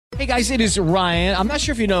Hey guys, it is Ryan. I'm not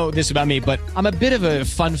sure if you know this about me, but I'm a bit of a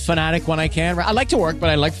fun fanatic when I can. I like to work,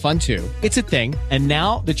 but I like fun too. It's a thing. And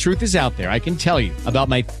now the truth is out there. I can tell you about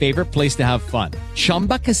my favorite place to have fun.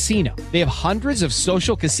 Chumba Casino. They have hundreds of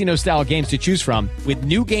social casino style games to choose from with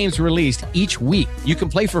new games released each week. You can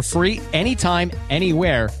play for free anytime,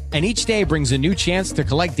 anywhere. And each day brings a new chance to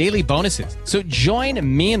collect daily bonuses. So join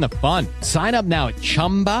me in the fun. Sign up now at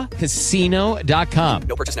ChumbaCasino.com.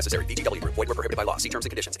 No purchase necessary. VGW Group. Void where prohibited by law. See terms and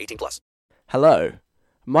conditions. 18+. Hello,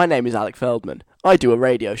 my name is Alec Feldman. I do a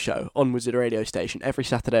radio show on Wizard Radio Station every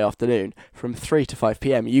Saturday afternoon from 3 to 5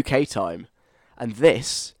 PM UK time. And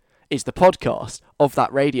this is the podcast of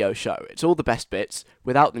that radio show. It's all the best bits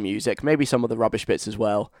without the music, maybe some of the rubbish bits as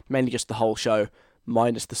well, mainly just the whole show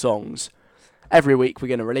minus the songs. Every week we're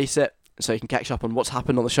going to release it, so you can catch up on what's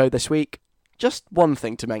happened on the show this week. Just one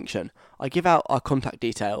thing to mention, I give out our contact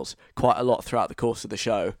details quite a lot throughout the course of the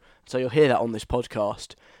show, so you'll hear that on this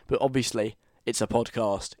podcast, but obviously it's a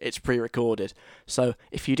podcast, it's pre-recorded, so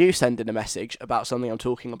if you do send in a message about something I'm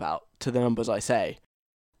talking about to the numbers I say,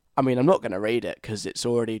 I'm not going to read it because it's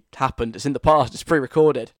already happened, it's in the past, it's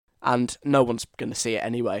pre-recorded, and no one's going to see it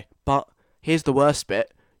anyway, but here's the worst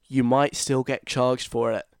bit, you might still get charged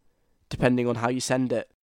for it, depending on how you send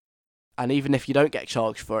it. And even if you don't get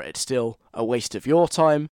charged for it, it's still a waste of your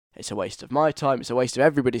time, it's a waste of my time, it's a waste of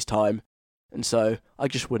everybody's time, and so I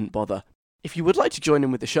just wouldn't bother. If you would like to join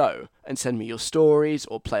in with the show and send me your stories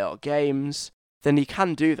or play our games, then you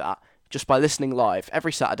can do that just by listening live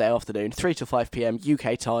every Saturday afternoon, 3 to 5 PM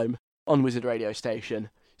UK time on Wizard Radio Station.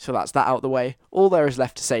 So that's that out the way. All there is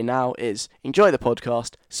left to say now is enjoy the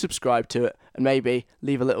podcast, subscribe to it, and maybe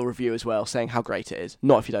leave a little review as well saying how great it is.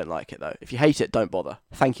 Not if you don't like it though. If you hate it, don't bother.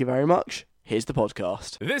 Thank you very much. Here's the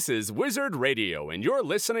podcast. This is Wizard Radio, and you're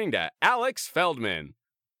listening to Alex Feldman.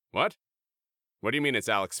 What? What do you mean it's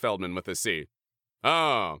Alex Feldman with a C?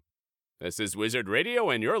 Oh, this is Wizard Radio,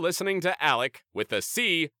 and you're listening to Alec with a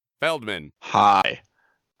C, Feldman. Hi,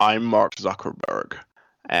 I'm Mark Zuckerberg,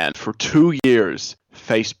 and for 2 years,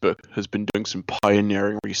 Facebook has been doing some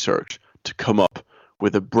pioneering research to come up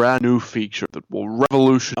with a brand new feature that will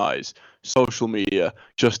revolutionize social media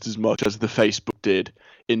just as much as the Facebook did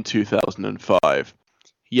in 2005.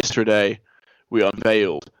 Yesterday, we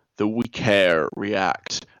unveiled the We Care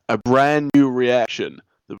React, a brand new reaction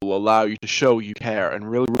that will allow you to show you care and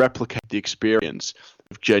really replicate the experience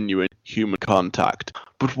of genuine human contact.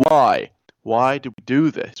 But why? Why did we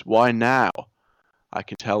do this? Why now? I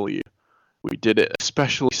can tell you. We did it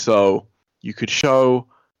especially so you could show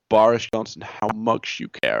Boris Johnson how much you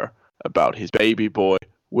care about his baby boy,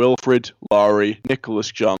 Wilfred Laurie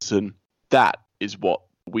Nicholas Johnson. That is what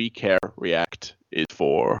We Care React is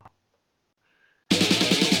for.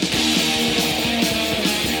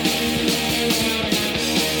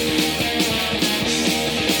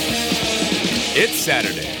 It's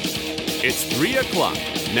Saturday. It's 3 o'clock.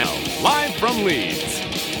 Now, live from Leeds,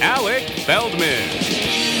 Alec Feldman.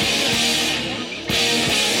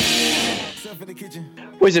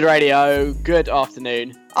 Wizard Radio, good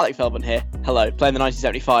afternoon. Alec Feldman here. Hello, playing the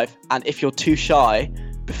 1975. And if you're too shy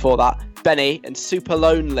before that, Benny and Super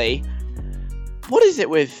Lonely. What is it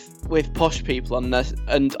with posh people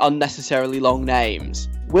and unnecessarily long names?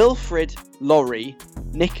 Wilfred Laurie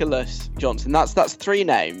Nicholas Johnson. That's 3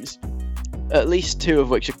 names. At least 2 of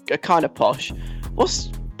which are kind of posh.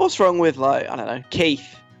 What's wrong with, like, I don't know, Keith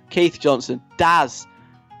Johnson, Daz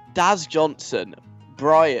Johnson,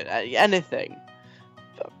 Brian, anything.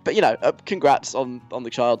 But congrats on the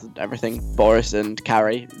child and everything, Boris and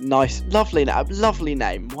Carrie. Nice, lovely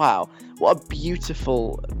name. Wow, what a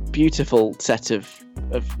beautiful set of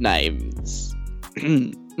names.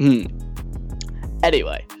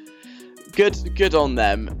 Anyway, good on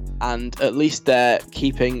them. And at least they're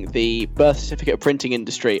keeping the birth certificate printing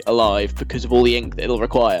industry alive because of all the ink that it'll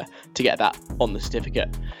require to get that on the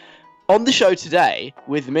certificate. On the show today,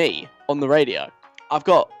 with me, on the radio, I've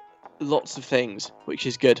got lots of things, which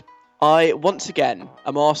is good. I, once again,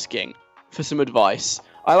 am asking for some advice.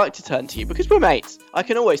 I like to turn to you, because we're mates. I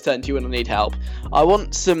can always turn to you when I need help. I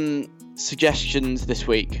want some suggestions this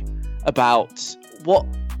week about what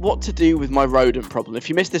to do with my rodent problem. If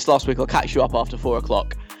you missed this last week, I'll catch you up after 4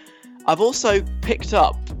 o'clock. I've also picked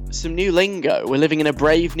up some new lingo. We're living in a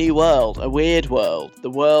brave new world, a weird world, the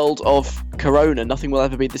world of Corona. Nothing will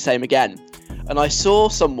ever be the same again. And I saw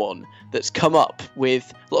someone that's come up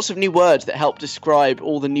with lots of new words that help describe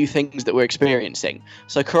all the new things that we're experiencing.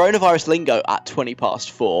 So coronavirus lingo at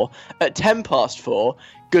 4:20. At 4:10,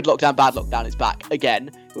 good lockdown, bad lockdown is back again.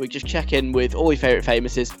 We just check in with all your favourite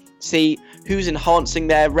famouses see who's enhancing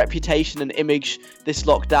their reputation and image this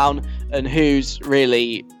lockdown and who's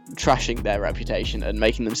really trashing their reputation and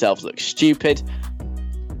making themselves look stupid.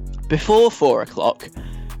 Before 4 o'clock,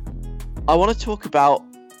 I want to talk about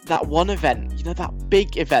that one event, you know, that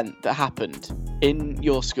big event that happened in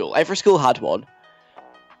your school. Every school had one.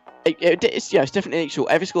 It's different in each school.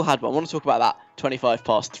 Every school had one. I want to talk about that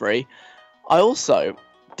 3:25. I also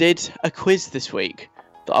did a quiz this week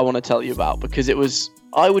that I want to tell you about because it was,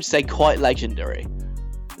 I would say, quite legendary.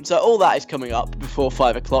 And so all that is coming up before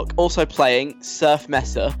 5 o'clock. Also playing Surf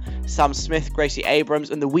Messer, Sam Smith, Gracie Abrams,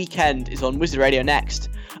 and The Weeknd is on Wizard Radio next,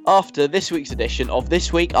 after this week's edition of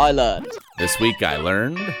This Week I Learned. This week I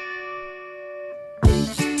learned...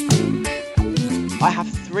 I have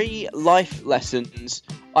 3 life lessons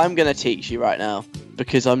I'm going to teach you right now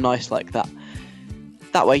because I'm nice like that.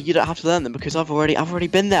 That way you don't have to learn them because I've already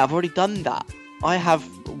been there. I've already done that. I have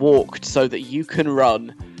walked so that you can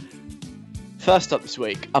run. First up this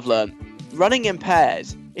week, I've learned running in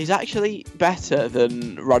pairs is actually better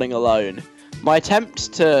than running alone. My attempts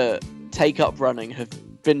to take up running have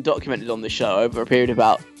been documented on the show over a period of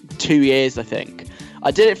about 2 years, I think.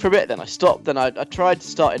 I did it for a bit, then I stopped, then I tried to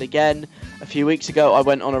start it again. A few weeks ago, I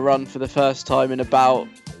went on a run for the first time in about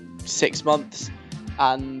 6 months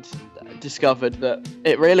and discovered that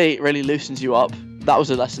it really, really loosens you up. That was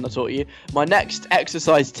a lesson I taught you. My next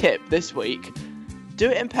exercise tip this week, do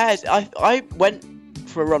it in pairs. I went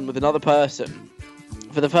for a run with another person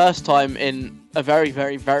for the first time in a very,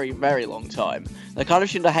 very, very, very long time. I kind of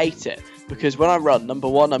shouldn't hate it because when I run, number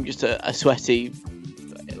one, I'm just a sweaty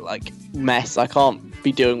mess I can't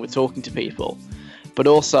be doing with talking to people. But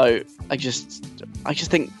also, I just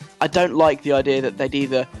think I don't like the idea that they'd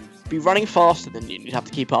either be running faster than you and you'd have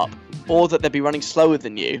to keep up, or that they'd be running slower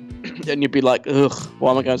than you and you'd be like, ugh,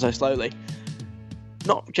 why am I going so slowly?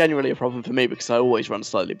 Not generally a problem for me because I always run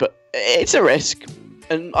slowly, but it's a risk.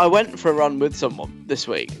 And I went for a run with someone this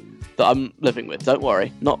week that I'm living with, don't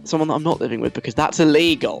worry, not someone that I'm not living with because that's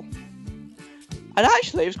illegal. And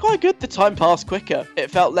actually, it was quite good. The time passed quicker.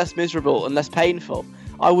 It felt less miserable and less painful.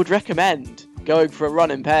 I would recommend going for a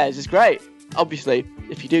run in pairs. It's great. Obviously,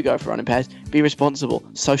 if you do go for a run in pairs, be responsible.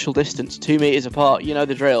 Social distance, 2 meters apart. You know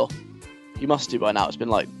the drill. You must do by now. It's been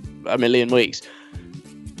like a million weeks.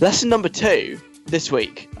 Lesson number 2 this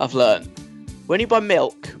week, I've learned. When you buy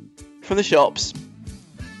milk from the shops,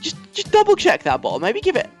 just double check that bottle. Maybe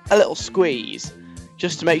give it a little squeeze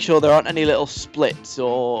just to make sure there aren't any little splits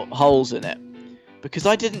or holes in it. Because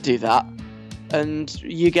I didn't do that, and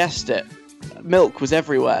you guessed it, milk was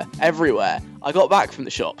everywhere. I got back from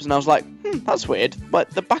the shops, and I was like, that's weird,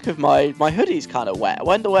 but the back of my hoodie's kind of wet. I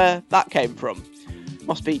wonder where that came from.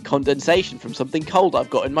 Must be condensation from something cold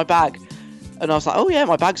I've got in my bag. And I was like, oh yeah,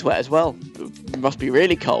 my bag's wet as well. It must be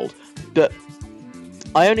really cold. But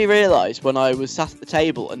I only realised when I was sat at the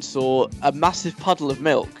table and saw a massive puddle of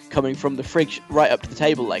milk coming from the fridge right up to the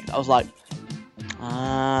table leg. I was like,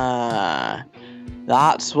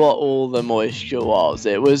 that's what all the moisture was.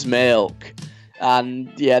 It was milk.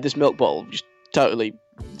 And yeah, this milk bottle just totally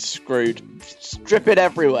screwed. Dripping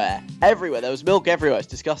everywhere. Everywhere. There was milk everywhere. It's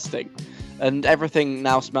disgusting. And everything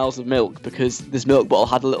now smells of milk because this milk bottle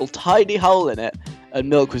had a little tiny hole in it and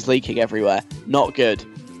milk was leaking everywhere. Not good.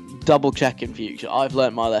 Double check in future. I've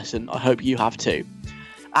learnt my lesson. I hope you have too.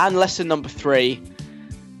 And lesson number 3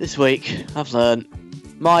 this week, I've learnt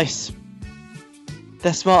mice.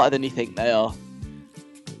 They're smarter than you think they are.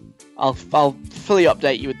 I'll fully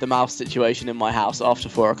update you with the mouse situation in my house after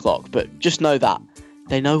 4 o'clock, but just know that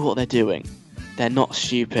they know what they're doing. They're not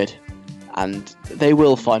stupid, and they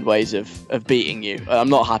will find ways of beating you. I'm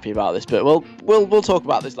not happy about this, but we'll talk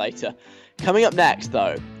about this later. Coming up next,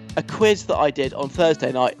 though, a quiz that I did on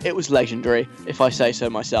Thursday night. It was legendary, if I say so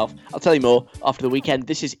myself. I'll tell you more after the weekend.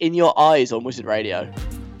 This is In Your Eyes on Wizard Radio.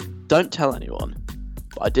 Don't tell anyone,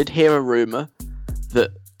 but I did hear a rumour that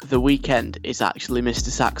The Weeknd is actually Mr.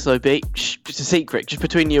 Saxo Beat. Shh, it's a secret, just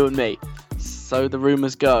between you and me. So the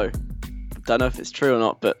rumours go. Don't know if it's true or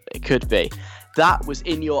not, but it could be. That was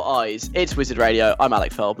In Your Eyes. It's Wizard Radio. I'm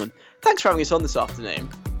Alec Feldman. Thanks for having us on this afternoon.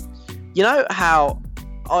 You know how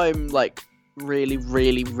I'm really,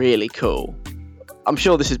 really, really cool? I'm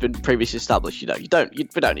sure this has been previously established. We don't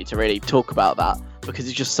need to really talk about that because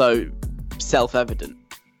it's just so self-evident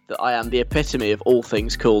that I am the epitome of all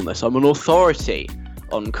things coolness. I'm an authority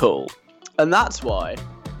on cool. And that's why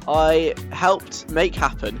I helped make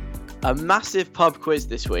happen a massive pub quiz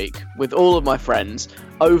this week with all of my friends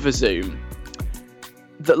over Zoom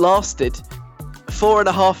that lasted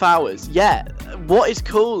 4.5 hours. Yeah, what is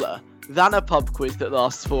cooler than a pub quiz that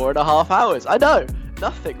lasts 4.5 hours? I know,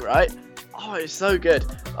 nothing, right? Oh, it's so good.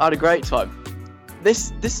 I had a great time.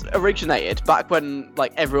 this originated back when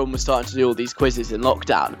like everyone was starting to do all these quizzes in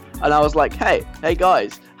lockdown, and I was like, hey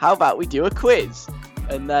guys, how about we do a quiz?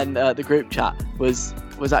 And then the group chat was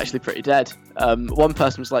actually pretty dead. One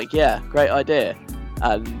person was like, yeah, great idea,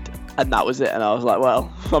 and that was it. And I was like,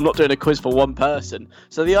 well, I'm not doing a quiz for one person,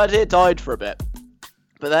 so the idea died for a bit.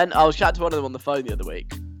 But then I was chatting to one of them on the phone the other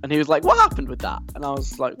week, and he was like, what happened with that? And I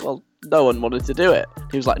was like, well, no one wanted to do it.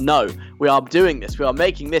 He was like, no, we are doing this, we are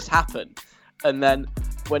making this happen. And then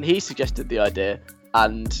when he suggested the idea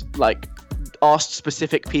and like asked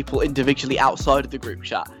specific people individually outside of the group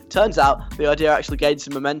chat, turns out the idea actually gained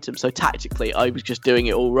some momentum. So tactically, I was just doing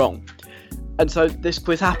it all wrong. And so this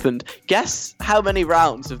quiz happened. Guess how many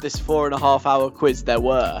rounds of this 4.5 hour quiz there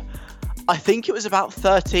were? I think it was about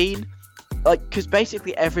 13. Like, because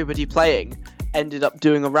basically everybody playing ended up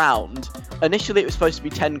doing a round. Initially, it was supposed to be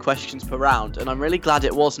 10 questions per round, and I'm really glad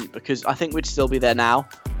it wasn't, because I think we'd still be there now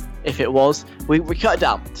if it was. We cut it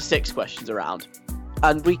down to 6 questions a round,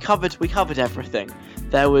 and we covered everything.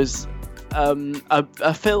 There was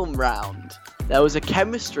a film round, there was a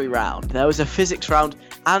chemistry round, there was a physics round,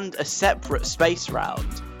 and a separate space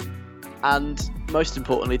round. And most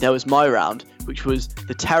importantly, there was my round, which was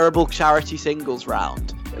the terrible charity singles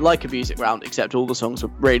round. Like a music round, except all the songs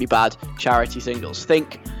were really bad charity singles.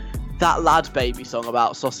 Think that Lad Baby song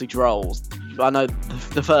about sausage rolls. I know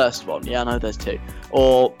the first one. Yeah, I know there's 2.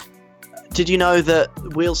 Or did you know that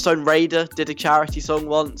Wheelstone Raider did a charity song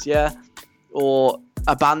once? Yeah. Or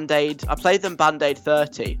a Band-Aid. I played them Band-Aid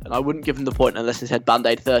 30, and I wouldn't give them the point unless they said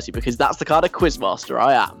Band-Aid 30, because that's the kind of quizmaster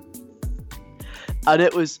I am. And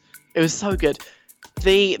it was so good.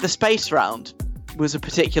 The space round was a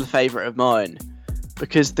particular favourite of mine,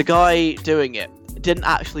 because the guy doing it didn't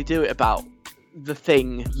actually do it about the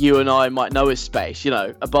thing you and I might know as space, you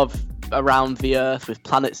know, above, around the Earth with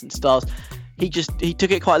planets and stars. He took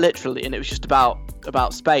it quite literally, and it was just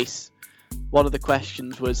about space. One of the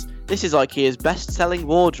questions was, this is IKEA's best-selling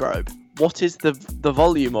wardrobe. What is the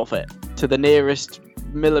volume of it to the nearest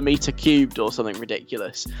millimetre cubed or something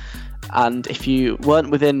ridiculous? And if you weren't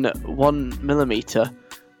within 1 millimetre,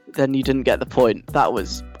 then you didn't get the point. That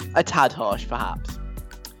was a tad harsh, perhaps.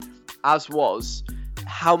 As was,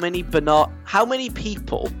 how many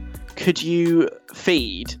people could you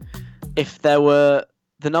feed if there were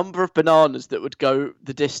the number of bananas that would go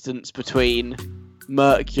the distance between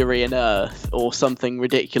Mercury and Earth, or something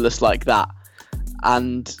ridiculous like that?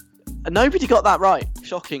 And nobody got that right,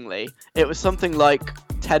 shockingly. It was something like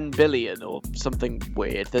 10 billion or something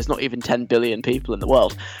weird. There's not even 10 billion people in the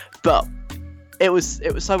world. But it was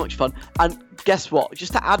so much fun. And guess what?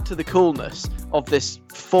 Just to add to the coolness of this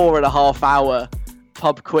 4.5 hour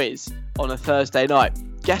pub quiz on a Thursday night,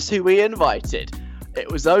 guess who we invited?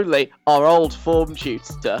 It was only our old form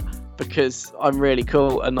tutor, because I'm really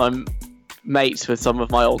cool and I'm mates with some of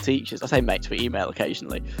my old teachers. I say mates, we email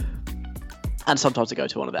occasionally. And sometimes I go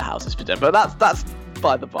to one of their houses for dinner, but that's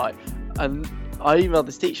by the by. And I emailed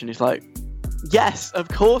this teacher and he's like, yes, of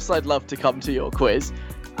course I'd love to come to your quiz.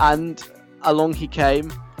 And along he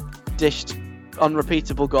came, dished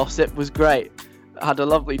unrepeatable gossip, was great. Had a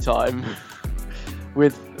lovely time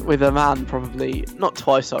with a man probably not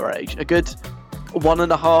twice our age, a good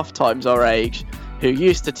 1.5 times our age, who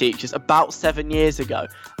used to teach us about 7 years ago.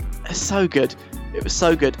 It's so good. It was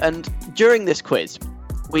so good. And during this quiz,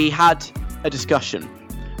 we had a discussion.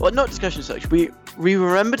 Well, not discussion as such. We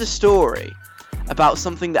remembered a story about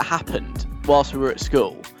something that happened whilst we were at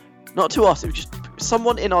school. Not to us, it was just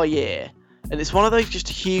someone in our year. And it's one of those just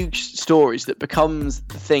huge stories that becomes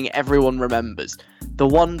the thing everyone remembers. The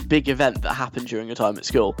one big event that happened during your time at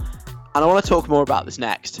school. And I want to talk more about this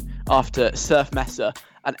next, after Surf Messer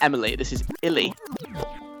and Emily. This is Illy.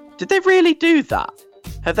 Did they really do that?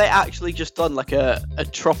 Have they actually just done like a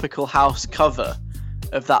Tropical House cover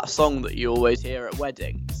of that song that you always hear at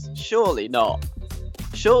weddings? Surely not.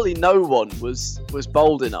 Surely no one was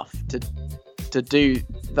bold enough to do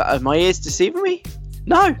that. Are my ears deceiving me?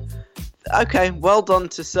 No. Okay, well done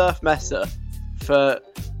to Surf Messer for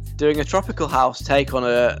doing a Tropical House take on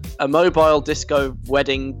a mobile disco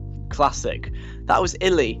wedding classic. That was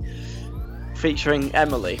Illy, featuring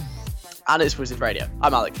Emily. And it's Wizard Radio.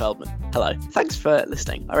 I'm Alec Feldman. Hello. Thanks for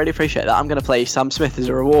listening. I really appreciate that. I'm going to play Sam Smith as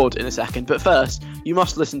a reward in a second. But first, you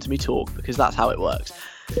must listen to me talk, because that's how it works.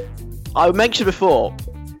 I mentioned before,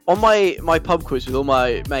 on my pub quiz with all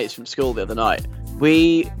my mates from school the other night,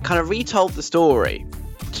 we kind of retold the story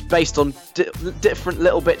based on different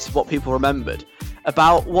little bits of what people remembered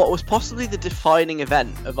about what was possibly the defining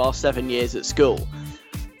event of our 7 years at school.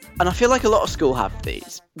 And I feel like a lot of school have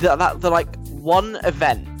these. They're like one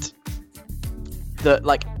event that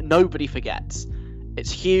like nobody forgets.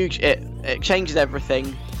 It's huge. It changes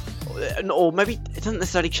everything. Or maybe it doesn't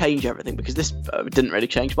necessarily change everything, because this didn't really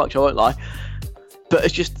change much, I won't lie. But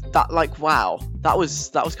it's just that, like, wow, that was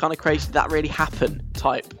kind of crazy. That really happened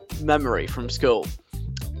type memory from school.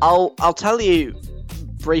 I'll tell you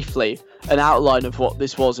briefly an outline of what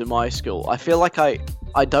this was in my school. I feel like I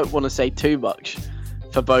don't want to say too much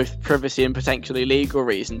for both privacy and potentially legal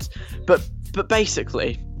reasons. But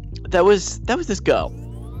basically, there was this girl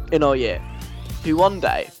in our year who one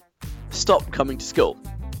day stopped coming to school.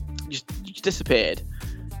 Just disappeared,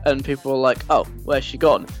 and people were like, oh, where's she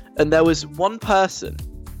gone? And there was one person,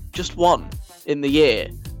 just one, in the year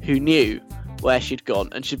who knew where she'd gone,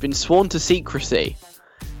 and she'd been sworn to secrecy,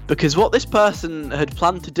 because what this person had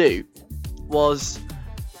planned to do was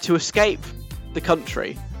to escape the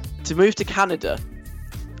country, to move to Canada,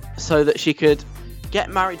 so that she could get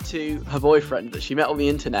married to her boyfriend that she met on the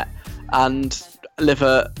internet and live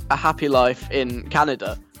a happy life in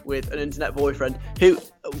Canada with an internet boyfriend who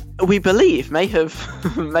we believe may have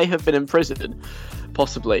been in prison,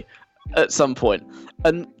 possibly, at some point.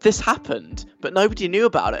 And this happened, but nobody knew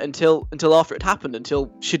about it until after it happened,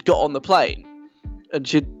 until she'd got on the plane and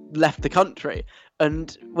she'd left the country.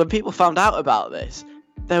 And when people found out about this,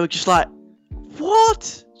 they were just like,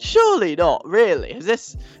 what? Surely not, really? Has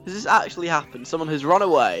this actually happened? Someone has run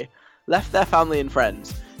away, left their family and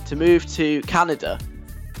friends to move to Canada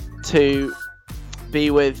to be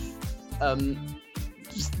with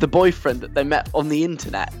the boyfriend that they met on the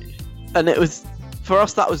internet. And it was, for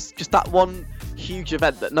us, that was just that one huge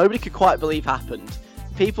event that nobody could quite believe happened.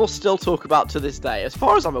 People still talk about to this day. As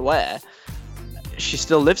far as I'm aware, she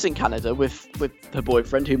still lives in Canada with her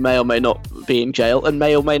boyfriend, who may or may not be in jail and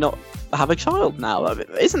may or may not have a child now. I mean,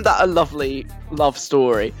 isn't that a lovely love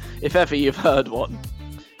story, if ever you've heard one?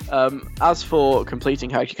 As for completing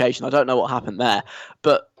her education, I don't know what happened there,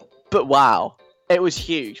 but wow, it was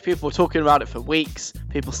huge. People were talking about it for weeks.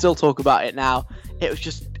 People still talk about it now. It was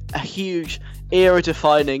just a huge,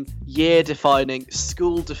 era-defining, year-defining,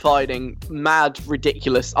 school-defining, mad,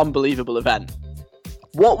 ridiculous, unbelievable event.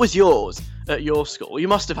 What was yours at your school? You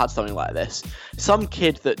must have had something like this. Some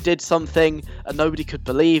kid that did something and nobody could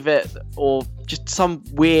believe it, or just some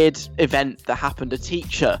weird event that happened, a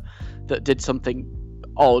teacher that did something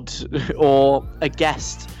odd, or a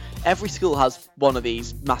guest. Every school has one of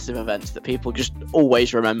these massive events that people just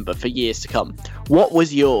always remember for years to come. What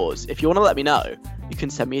was yours? If you want to let me know, you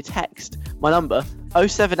can send me a text. My number,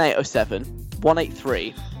 07807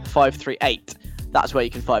 183 538. That's where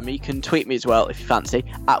you can find me. You can tweet me as well if you fancy,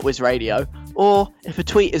 at WizRadio. Or if a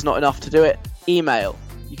tweet is not enough to do it, email.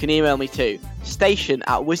 You can email me too,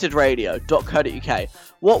 station@wizardradio.co.uk.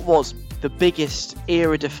 What was the biggest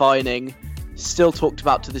era-defining, still talked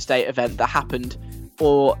about to this day event that happened,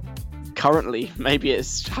 or currently, maybe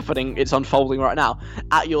it's happening, it's unfolding right now,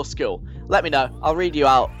 at your school? Let me know. I'll read you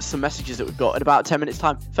out some messages that we've got in about 10 minutes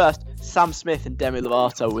time. First, Sam Smith and Demi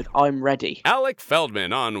Lovato with I'm Ready. Alec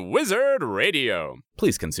Feldman on Wizard Radio.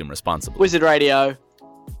 Please consume responsibly. Wizard Radio,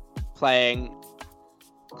 playing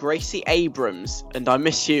Gracie Abrams and I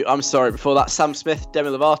Miss You. I'm sorry, before that, Sam Smith, Demi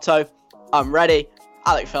Lovato, I'm Ready.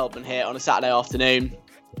 Alec Feldman here on a Saturday afternoon.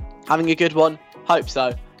 Having a good one? Hope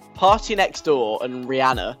so. Party Next Door and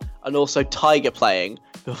Rihanna, and also Tiger playing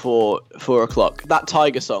before 4 o'clock. That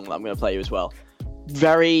Tiger song that I'm going to play you as well.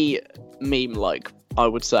 Very meme-like, I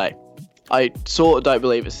would say. I sort of don't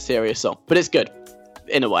believe it's a serious song, but it's good,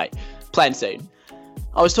 in a way. Playing soon.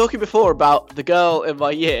 I was talking before about the girl in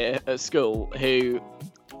my year at school who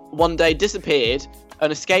one day disappeared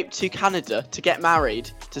and escaped to Canada to get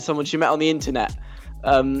married to someone she met on the internet.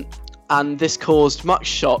 And this caused much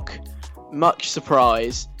shock, much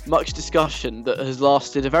surprise, much discussion that has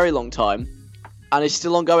lasted a very long time and is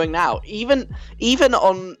still ongoing now. Even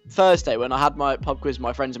on Thursday, when I had my pub quiz with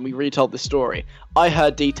my friends and we retold this story, I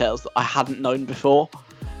heard details that I hadn't known before,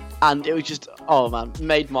 and it was just, oh man,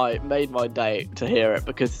 made my day to hear it,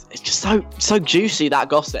 because it's just so juicy, that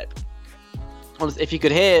gossip. Honestly, if you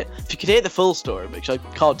could hear the full story, which I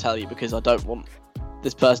can't tell you because I don't want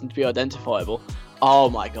this person to be identifiable. Oh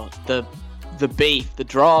my god, the beef, the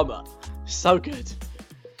drama, so good.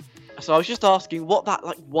 So I was just asking what that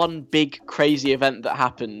one big crazy event that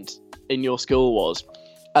happened in your school was.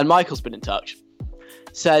 And Michael's been in touch.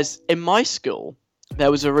 Says, in my school, there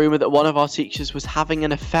was a rumour that one of our teachers was having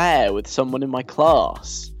an affair with someone in my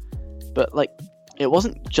class. But it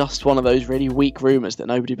wasn't just one of those really weak rumours that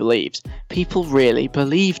nobody believes. People really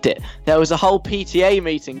believed it. There was a whole PTA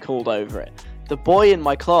meeting called over it. The boy in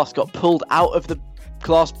my class got pulled out of the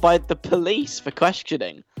class by the police for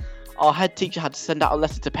questioning. Our head teacher had to send out a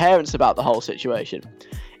letter to parents about the whole situation.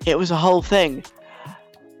 It was a whole thing.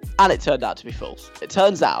 And it turned out to be false. It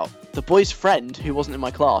turns out the boy's friend, who wasn't in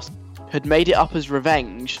my class, had made it up as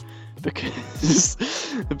revenge because the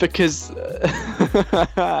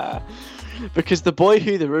boy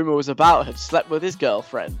who the rumour was about had slept with his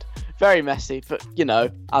girlfriend. Very messy, but, you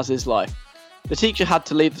know, as is life. The teacher had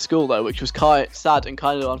to leave the school, though, which was quite sad and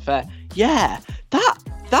kind of unfair. Yeah,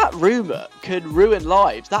 that rumour could ruin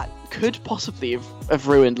lives. That could possibly have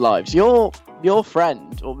ruined lives. Your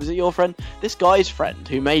friend, or was it your friend? This guy's friend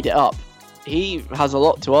who made it up, he has a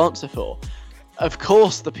lot to answer for. Of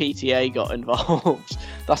course the PTA got involved.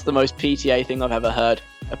 That's the most PTA thing I've ever heard.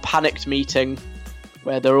 A panicked meeting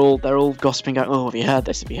where they're all gossiping, going, oh, have you heard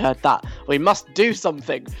this? Have you heard that? We must do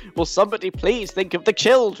something. Will somebody please think of the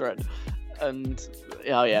children? And,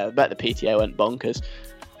 oh yeah, I bet the PTA went bonkers.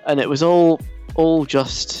 And it was all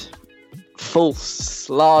just false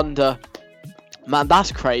slander. Man,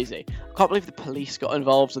 that's crazy. I can't believe the police got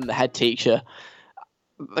involved and the head teacher.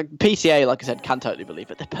 Like, PTA, like I said, can totally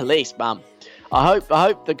believe it. The police, man. I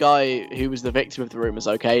hope the guy who was the victim of the rumour is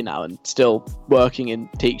okay now and still working in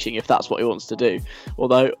teaching if that's what he wants to do.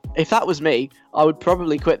 Although, if that was me, I would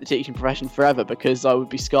probably quit the teaching profession forever because I would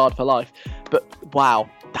be scarred for life. But, wow,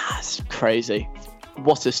 that's crazy.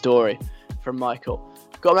 What a story from Michael.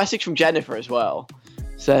 Got a message from Jennifer as well.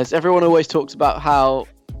 Says, everyone always talks about how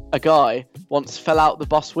a guy once fell out the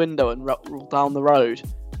bus window and rolled down the road.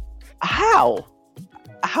 How?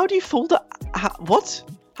 How do you fall down? What?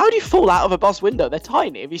 How do you fall out of a bus window? They're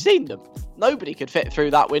tiny. Have you seen them? Nobody could fit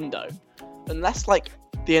through that window. Unless, like,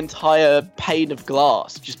 the entire pane of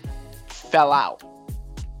glass just fell out.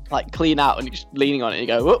 Like, clean out, and you're just leaning on it, and you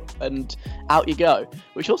go, whoop, and out you go.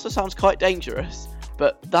 Which also sounds quite dangerous.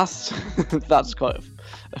 But that's that's quite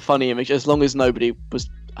a funny image, as long as nobody was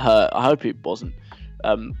hurt. I hope it wasn't.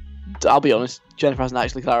 I'll be honest, Jennifer hasn't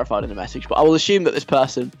actually clarified in the message, but I will assume that this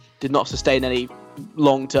person did not sustain any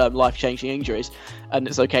long-term life-changing injuries, and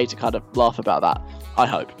it's okay to kind of laugh about that, I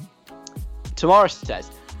hope. Tamara says,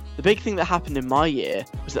 the big thing that happened in my year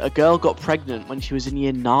was that a girl got pregnant when she was in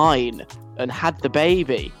year 9 and had the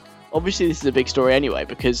baby. Obviously this is a big story anyway,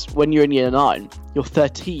 because when you're in year 9, you're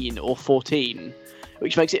 13 or 14,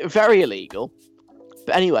 which makes it very illegal.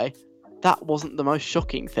 But anyway, that wasn't the most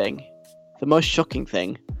shocking thing. The most shocking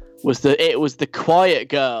thing was that it was the quiet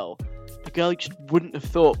girl. The girl you just wouldn't have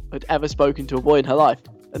thought had ever spoken to a boy in her life.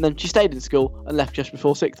 And then she stayed in school and left just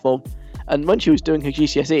before 6th form. And when she was doing her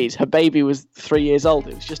GCSEs, her baby was 3 years old.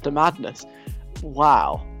 It was just a madness.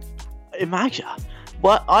 Wow. Imagine.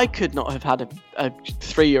 Well, I could not have had a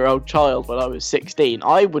 3-year-old child when I was 16.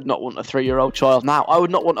 I would not want a 3-year-old child now. I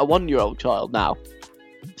would not want a 1-year-old child now.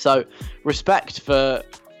 So, respect for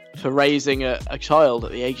raising a child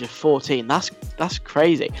at the age of 14. That's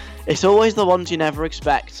crazy. It's always the ones you never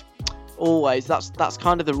expect. Always. That's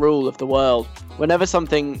kind of the rule of the world. Whenever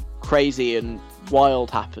something crazy and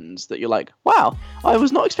wild happens that you're like, wow, I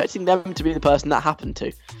was not expecting them to be the person that happened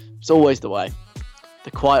to. It's always the way.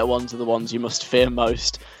 The quiet ones are the ones you must fear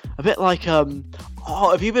most. A bit like,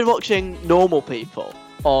 have you been watching Normal People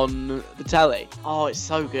on the telly? Oh, it's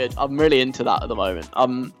so good. I'm really into that at the moment.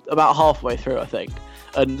 I'm about halfway through, I think.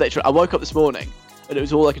 And literally, I woke up this morning and it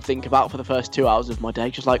was all I could think about for the first 2 hours of my day,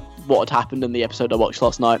 just like what had happened in the episode I watched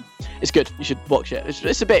last night. It's good. You should watch it.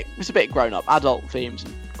 It's a bit grown up, adult themes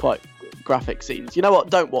and quite graphic scenes. You know what?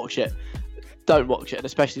 Don't watch it. Don't watch it, and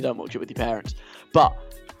especially don't watch it with your parents. But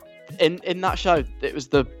in that show, it was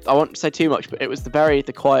I won't say too much, but it was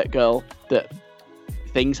the quiet girl that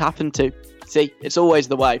things happened to. See, it's always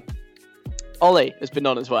the way. Ollie has been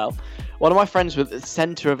on as well. One of my friends was at the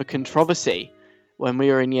centre of a controversy when we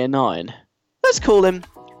were in year 9. Let's call him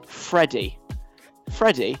Freddie.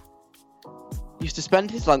 Freddie used to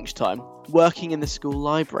spend his lunchtime working in the school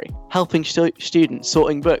library, helping students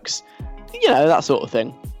sorting books. You know, that sort of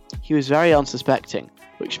thing. He was very unsuspecting,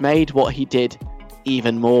 which made what he did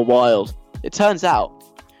even more wild. It turns out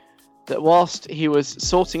that whilst he was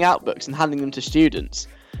sorting out books and handing them to students,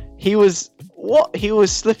 he was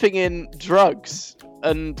slipping in drugs,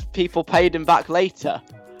 and people paid him back later.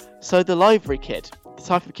 So the library kid, the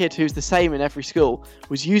type of kid who's the same in every school,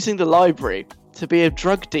 was using the library to be a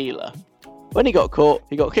drug dealer. When he got caught,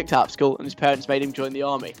 he got kicked out of school and his parents made him join the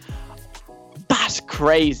army. That's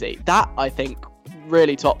crazy. That, I think,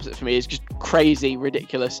 really tops it for me. It's just crazy,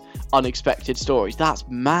 ridiculous, unexpected stories. That's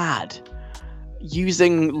mad.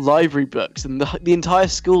 Using library books and the entire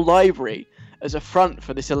school library as a front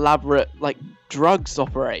for this elaborate, like, drugs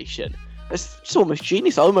operation. It's almost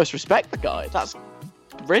genius. I almost respect the guy. That's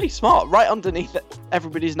really smart, right underneath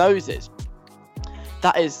everybody's noses.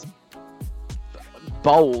 That is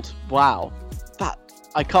bold. Wow.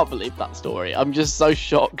 I can't believe that story. I'm just so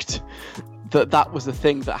shocked that was the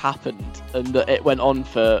thing that happened, and that it went on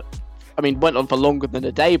for longer than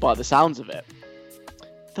a day by the sounds of it.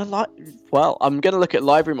 Well, I'm going to look at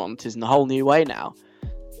library monitors in a whole new way now.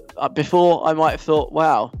 Before, I might have thought,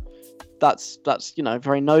 wow, that's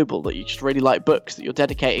very noble that you just really like books, that you're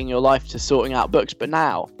dedicating your life to sorting out books. But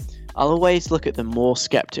now, I'll always look at them more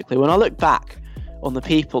skeptically. When I look back on the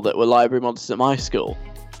people that were library monitors at my school,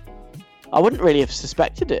 I wouldn't really have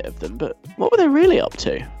suspected it of them, but what were they really up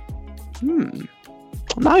to?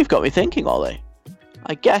 Now you've got me thinking, Ollie.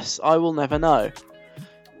 I guess I will never know.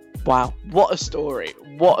 Wow, what a story.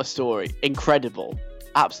 What a story. Incredible.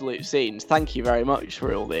 Absolute scenes. Thank you very much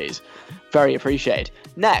for all these. Very appreciated.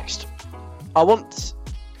 Next, I want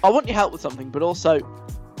your help with something, but also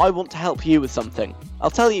I want to help you with something. I'll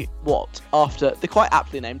tell you what, after the quite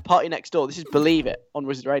aptly named Party Next Door. This is Believe It on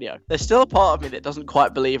Wizard Radio. There's still a part of me that doesn't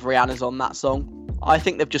quite believe Rihanna's on that song. I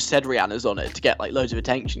think they've just said Rihanna's on it to get loads of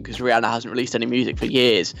attention, because Rihanna hasn't released any music for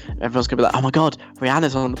years. Everyone's going to be like, oh my god,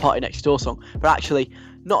 Rihanna's on the Party Next Door song. But actually,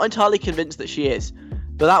 not entirely convinced that she is.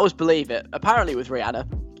 But that was Believe It, apparently with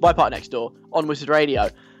Rihanna, by Party Next Door, on Wizard Radio.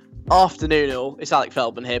 Afternoon all, it's Alec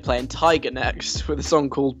Feldman here playing Tiger Next with a song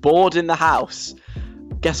called Bored in the House.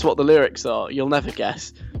 Guess what the lyrics are? You'll never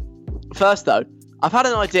guess. First though, I've had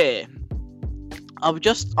an idea. I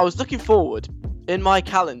was looking forward in my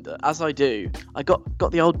calendar, as I do. I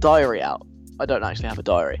got the old diary out. I don't actually have a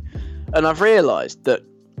diary. And I've realised that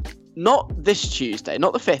not this Tuesday,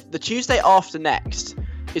 not the 5th, the Tuesday after next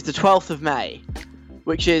is the 12th of May,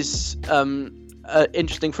 which is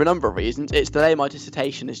interesting for a number of reasons. It's the day my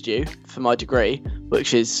dissertation is due for my degree,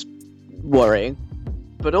 which is worrying.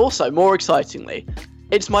 But also, more excitingly,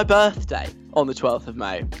 it's my birthday on the 12th of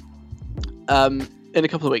May, in a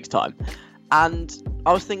couple of weeks' time. And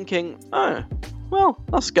I was thinking, oh, well,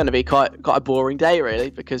 that's going to be quite a boring day, really,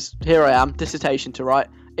 because here I am, dissertation to write,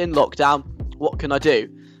 in lockdown. What can I do?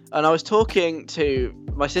 And I was talking to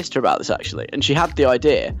my sister about this, actually, and she had the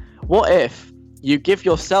idea, what if you give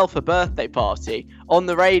yourself a birthday party on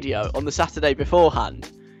the radio on the Saturday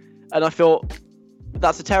beforehand? And I thought,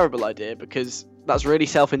 that's a terrible idea, because that's really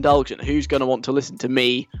self-indulgent. Who's going to want to listen to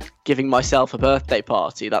me giving myself a birthday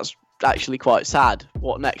party? That's actually quite sad.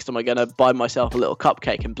 What next? Am I going to buy myself a little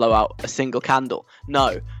cupcake and blow out a single candle?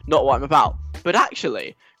 No, not what I'm about. But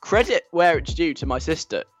actually, credit where it's due to my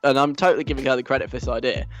sister, and I'm totally giving her the credit for this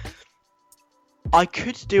idea. I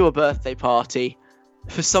could do a birthday party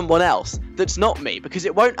for someone else that's not me, because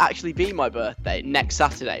it won't actually be my birthday next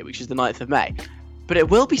Saturday, which is the 9th of May, but it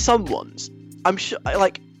will be someone's. I'm sure,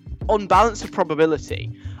 on balance of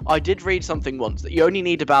probability, I did read something once that you only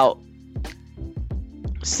need about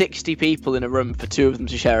 60 people in a room for 2 of them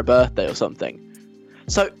to share a birthday or something.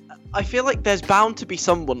 So I feel like there's bound to be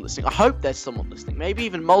someone listening. I hope there's someone listening, maybe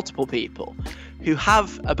even multiple people, who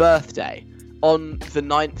have a birthday on the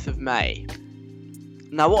 9th of May.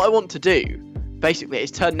 Now, what I want to do, basically,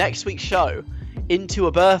 is turn next week's show into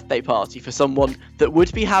a birthday party for someone that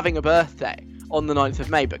would be having a birthday on the 9th of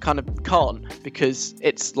May, but kind of can't, because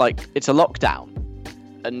it's a lockdown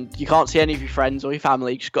and you can't see any of your friends or your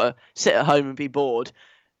family. You just got to sit at home and be bored.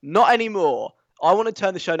 Not anymore. I want to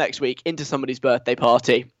turn the show next week into somebody's birthday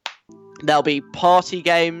party. There'll be party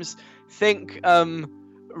games. Think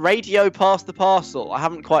radio pass the parcel. I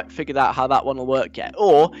haven't quite figured out how that one will work yet.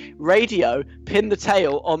 Or radio pin the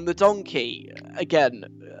tail on the donkey. Again,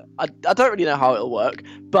 I don't really know how it'll work,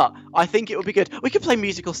 but I think it would be good. We could play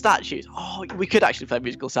musical statues. Oh, we could actually play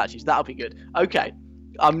musical statues. That'll be good. Okay.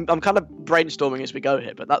 I'm kind of brainstorming as we go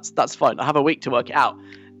here, but that's fine. I have a week to work it out.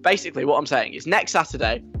 Basically, what I'm saying is next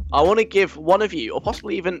Saturday, I want to give one of you, or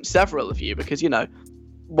possibly even several of you, because,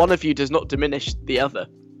 one of you does not diminish the other,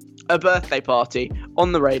 a birthday party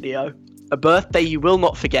on the radio, a birthday you will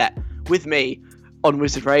not forget, with me on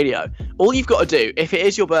Wizard Radio. All you've got to do, if it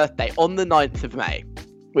is your birthday on the 9th of May,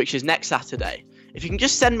 which is next Saturday, if you can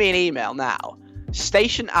just send me an email now,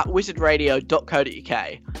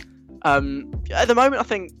 station@wizardradio.co.uk. At the moment, I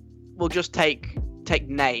think we'll just take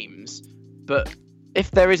names, but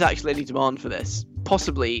if there is actually any demand for this,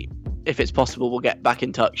 possibly, if it's possible, we'll get back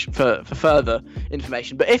in touch for further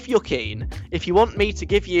information. But if you're keen, if you want me to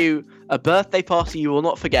give you a birthday party you will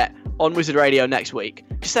not forget on Wizard Radio next week,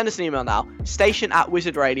 just send us an email now,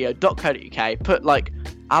 station@wizardradio.co.uk, put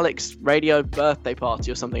Alex Radio birthday party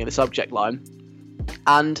or something in the subject line,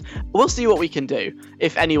 and we'll see what we can do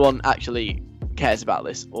if anyone actually cares about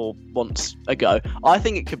this or wants a go. I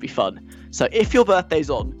think it could be fun. So if your birthday's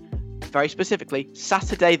on, very specifically,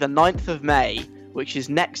 Saturday the 9th of May, which is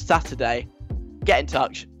next Saturday, get in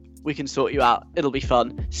touch. We can sort you out. It'll be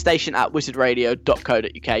fun.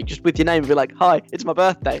 Station@wizardradio.co.uk. Just with your name, be like, hi, it's my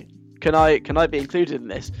birthday. Can I be included in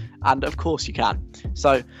this? And of course you can.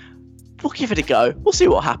 So we'll give it a go. We'll see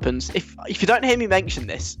what happens. If you don't hear me mention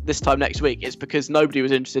this time next week, it's because nobody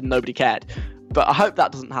was interested and nobody cared. But I hope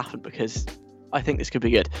that doesn't happen because I think this could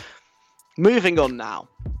be good. Moving on now.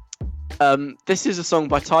 This is a song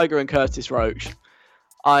by Tyga and Curtis Roach.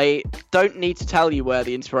 I don't need to tell you where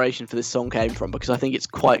the inspiration for this song came from because I think it's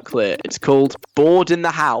quite clear. It's called Bored in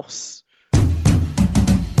the House.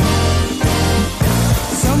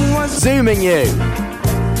 Someone's Zooming you.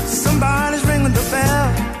 Somebody's ringing the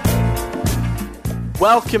bell.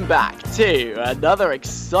 Welcome back to another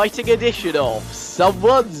exciting edition of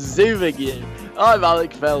Someone's Zooming You. I'm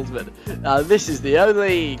Alec Feldman. This is the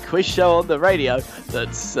only quiz show on the radio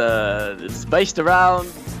that's based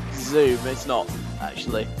around Zoom. It's not,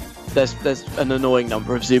 actually. There's an annoying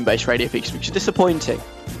number of Zoom-based radio features, which are disappointing.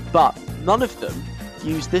 But none of them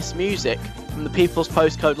use this music from the People's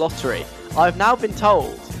Postcode Lottery. I've now been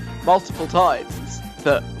told multiple times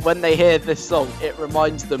that when they hear this song, it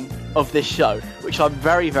reminds them of this show, which I'm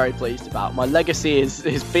very, very pleased about. My legacy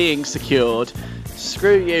is being secured.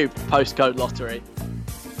 Screw you, Postcode Lottery.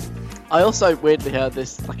 I also weirdly heard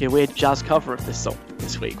this, like a weird jazz cover of this song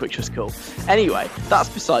this week, which was cool. Anyway, that's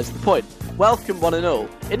besides the point. Welcome one and all.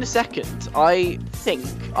 In a second, I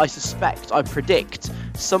suspect, I predict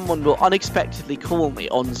someone will unexpectedly call me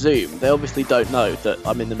on Zoom. They obviously don't know that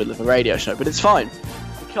I'm in the middle of a radio show, but it's fine,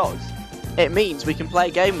 because it means we can play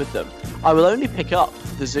a game with them. I will only pick up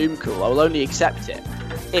the Zoom call, I will only accept it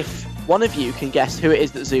if one of you can guess who it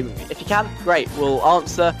is that's zooming me. If you can, great, we'll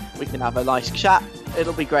answer, we can have a nice chat,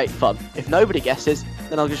 it'll be great fun. If nobody guesses,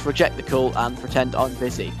 then I'll just reject the call and pretend I'm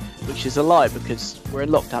busy, which is a lie because we're in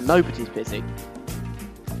lockdown, nobody's busy.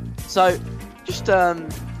 So, just gotta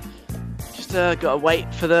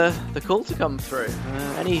wait for the call to come through.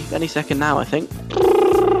 Any second now, I think.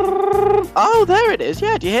 Oh, there it is.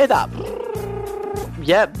 Yeah, do you hear that?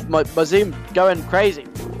 Yeah, my Zoom going crazy.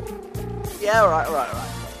 Yeah, all right.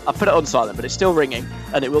 I put it on silent, but it's still ringing,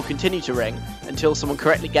 and it will continue to ring until someone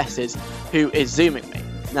correctly guesses who is zooming me.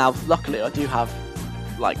 Now, luckily, I do have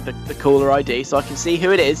like the caller ID, so I can see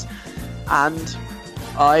who it is, and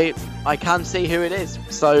I can see who it is.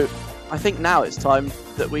 So I think now it's time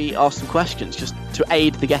that we ask some questions just to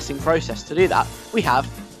aid the guessing process. To do that, we have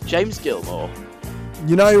James Gilmore.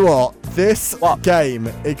 You know what? This game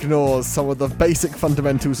ignores some of the basic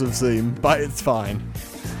fundamentals of Zoom, but it's fine.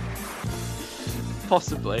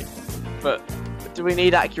 Possibly, but do we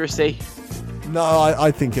need accuracy? No, I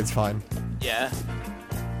think it's fine. Yeah.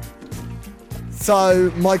 So,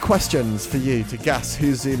 my questions for you to guess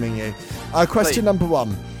who's zooming you. Question number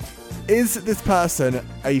 1. Is this person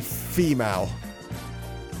a female?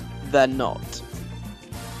 They're not.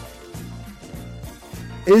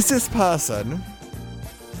 Is this person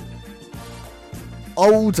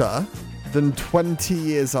older than 20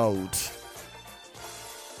 years old?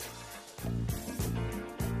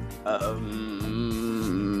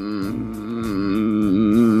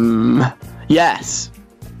 Yes.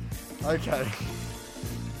 Okay.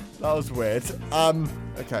 That was weird.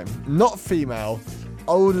 Okay. Not female.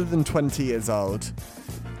 Older than 20 years old.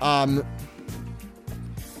 Are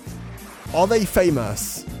they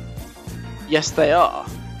famous? Yes, they are.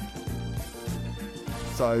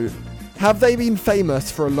 So, have they been famous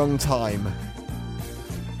for a long time?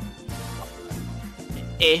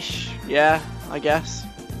 Ish. Yeah, I guess.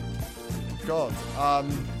 God.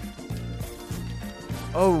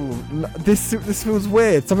 This feels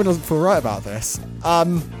weird. Something doesn't feel right about this.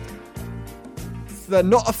 So they're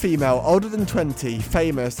not a female, older than 20,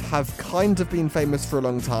 famous, have kind of been famous for a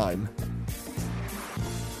long time.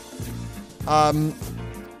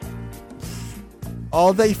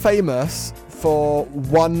 Are they famous for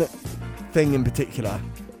one thing in particular?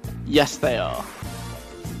 Yes, they are.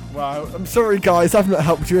 Wow, I'm sorry guys, I've not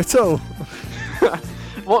helped you at all.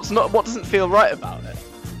 What doesn't feel right about it?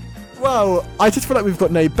 Well, I just feel like we've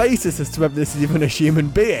got no basis as to whether this is even a human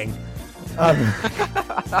being. Like,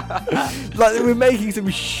 we're making some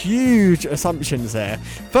huge assumptions here.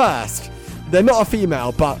 First, they're not a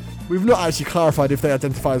female, but we've not actually clarified if they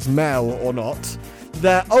identify as male or not.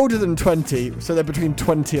 They're older than 20, so they're between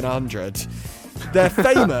 20 and 100. They're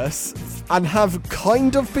famous and have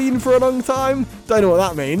kind of been for a long time. Don't know what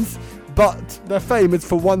that means, but they're famous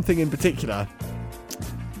for one thing in particular.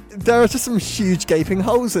 There are just some huge gaping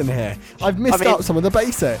holes in here. I've missed out some of the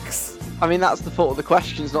basics. I mean, that's the fault of the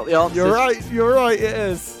questions, not the answers. You're right, it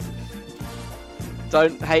is.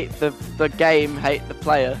 Don't hate the game, hate the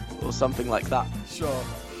player, or something like that. Sure.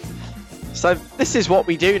 So this is what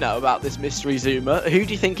we do know about this mystery Zoomer. Who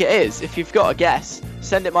do you think it is? If you've got a guess,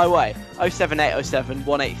 send it my way. 07807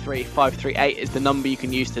 183 538 is the number you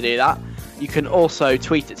can use to do that. You can also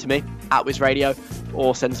tweet it to me at WizRadio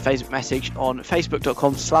or send us a Facebook message on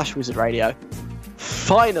facebook.com/WizardRadio.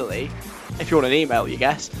 Finally, if you want an email, you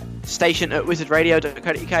guess,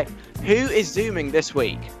 station@wizardradio.co.uk. Who is zooming this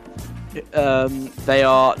week? They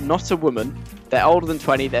are not a woman. They're older than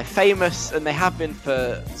 20. They're famous, and they have been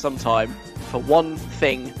for some time for one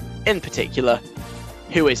thing in particular.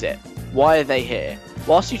 Who is it? Why are they here?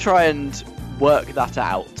 Whilst you try and work that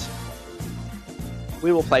out,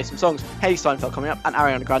 we will play some songs. Haley Steinfeld coming up, and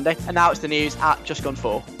Ariana Grande. And now it's the news at Just Gone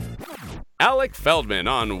 4. Alec Feldman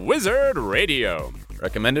on Wizard Radio.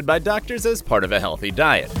 Recommended by doctors as part of a healthy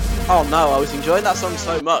diet. Oh no, I was enjoying that song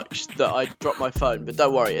so much that I dropped my phone, but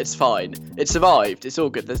don't worry, it's fine. It survived, it's all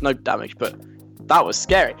good, there's no damage, but that was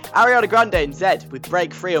scary. Ariana Grande and Zed with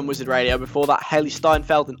Break Free on Wizard Radio. Before that, Haley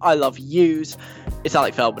Steinfeld and I Love Yous. It's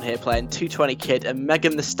Alec Feldman here playing 220 Kid and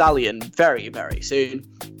Megan Thee Stallion very, very soon.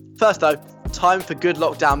 First though, time for Good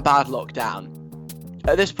Lockdown, Bad Lockdown.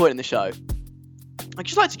 At this point in the show, I'd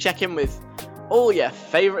just like to check in with all your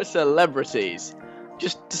favourite celebrities.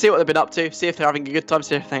 Just to see what they've been up to, see if they're having a good time,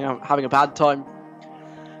 see if they're having a bad time.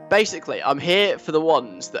 Basically, I'm here for the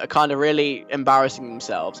ones that are kind of really embarrassing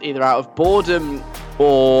themselves, either out of boredom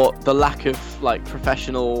or the lack of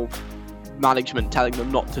professional management telling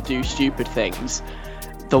them not to do stupid things.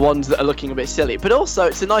 The ones that are looking a bit silly. But also,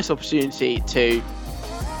 it's a nice opportunity to,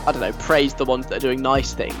 praise the ones that are doing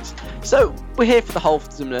nice things. So, we're here for the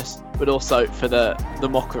wholesomeness, but also for the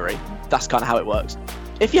mockery. That's kind of how it works.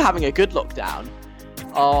 If you're having a good lockdown,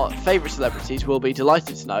 our favourite celebrities will be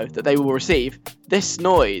delighted to know that they will receive this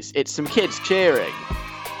noise. It's some kids cheering.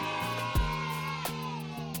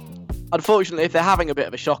 Unfortunately, if they're having a bit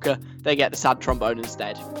of a shocker, they get the sad trombone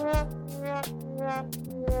instead.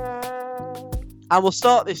 And we'll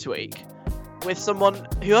start this week with someone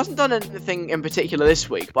who hasn't done anything in particular this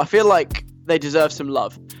week, but I feel like they deserve some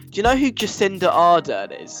love. Do you know who Jacinda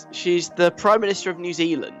Ardern is? She's the Prime Minister of New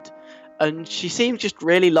Zealand, and she seems just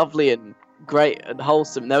really lovely and great and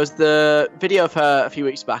wholesome. There was the video of her a few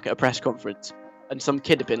weeks back at a press conference, and some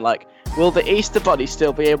kid had been like, will the Easter Bunny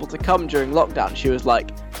still be able to come during lockdown? She was like,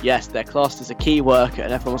 yes, they're classed as a key worker,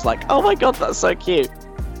 and everyone was like, oh my god, that's so cute.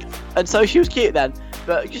 And so she was cute then,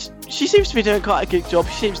 but she seems to be doing quite a good job.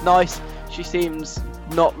 She seems nice, she seems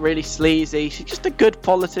not really sleazy, she's just a good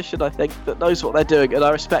politician, I think, that knows what they're doing, and I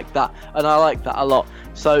respect that, and I like that a lot.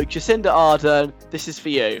 So Jacinda Ardern, this is for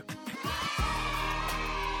you.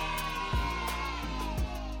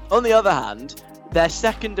 On the other hand, their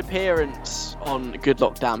second appearance on Good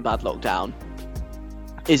Lockdown, Bad Lockdown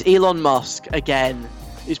is Elon Musk again.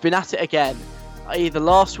 He's been at it again, either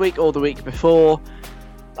last week or the week before.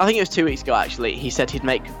 I think it was 2 weeks ago actually. He said he'd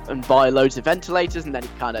make and buy loads of ventilators, and then he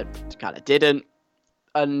kind of didn't.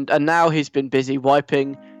 And now he's been busy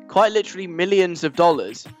wiping quite literally millions of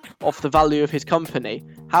dollars off the value of his company.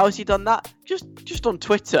 How has he done that? Just on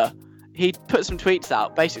Twitter. He put some tweets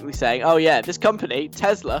out basically saying, oh yeah, this company,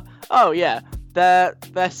 Tesla, oh yeah, they're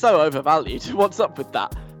so overvalued. What's up with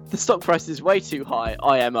that? The stock price is way too high,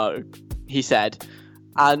 IMO, he said.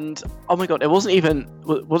 And oh my god, it wasn't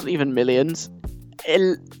even millions.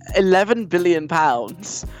 11 billion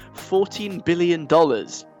pounds, $14 billion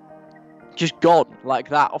just gone like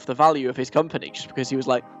that off the value of his company, just because he was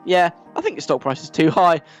like, yeah, I think the stock price is too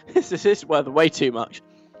high. This is worth way too much.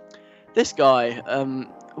 This guy,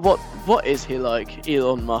 what is he like,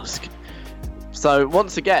 Elon Musk? So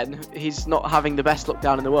once again, he's not having the best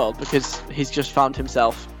lockdown in the world because he's just found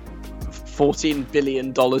himself $14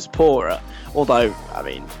 billion poorer. Although, I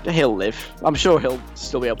mean, he'll live. I'm sure he'll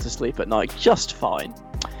still be able to sleep at night just fine.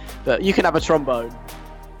 But you can have a trombone.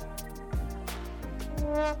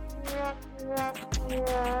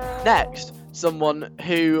 Next, someone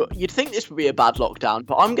who you'd think this would be a bad lockdown,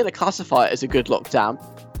 but I'm going to classify it as a good lockdown.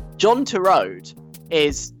 John Turode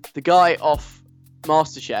is the guy off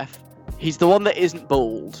MasterChef. He's the one that isn't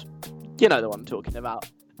bald. You know the one I'm talking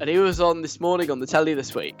about. And he was on this morning on the telly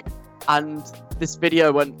this week. And this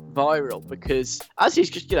video went viral because as he's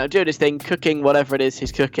just, doing his thing, cooking whatever it is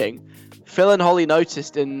he's cooking, Phil and Holly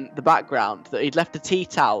noticed in the background that he'd left a tea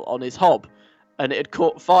towel on his hob and it had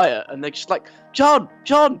caught fire. And they're just like, John,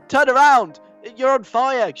 turn around. You're on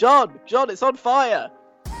fire. John, it's on fire.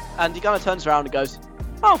 And he kind of turns around and goes,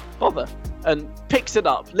 oh, bother. And picks it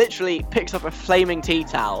up, literally picks up a flaming tea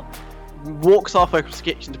towel, walks halfway across the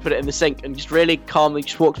kitchen to put it in the sink, and just really calmly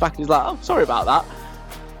just walks back and he's like, oh, sorry about that.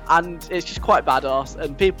 And it's just quite badass,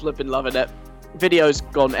 and people have been loving it. video's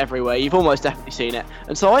gone everywhere. You've almost definitely seen it.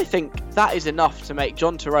 And so I think that is enough to make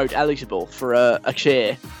John Torode eligible for a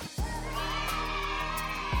cheer.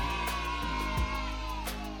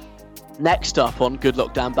 Next up on Good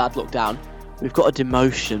Luck Down, Bad Luck Down, we've got a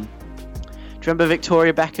demotion. Do you remember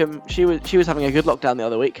Victoria Beckham? She was having a good lockdown the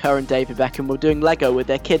other week. Her and David Beckham were doing Lego with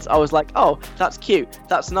their kids. I was like, oh, that's cute.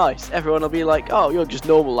 That's nice. Everyone will be like, oh, you're just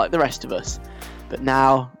normal like the rest of us. But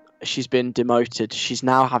now she's been demoted. She's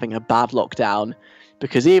now having a bad lockdown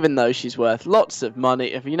because even though she's worth lots of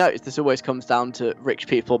money, if you notice, this always comes down to rich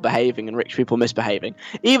people behaving and rich people misbehaving.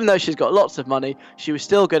 Even though she's got lots of money, she was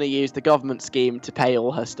still going to use the government scheme to pay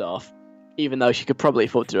all her staff, even though she could probably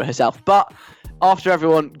afford to do it herself. But after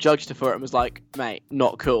everyone judged her for it and was like, mate,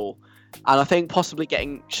 not cool, and I think possibly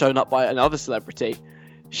getting shown up by another celebrity,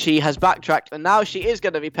 she has backtracked, and now she is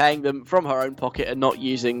going to be paying them from her own pocket and not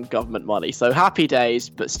using government money. So happy days,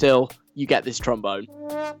 but still, you get this trombone.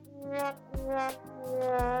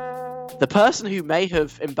 The person who may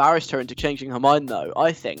have embarrassed her into changing her mind, though,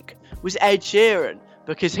 I think, was Ed Sheeran.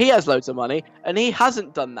 Because he has loads of money, and he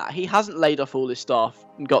hasn't done that. He hasn't laid off all his staff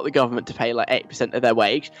and got the government to pay like 8% of their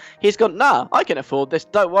wage. He's gone, nah, I can afford this.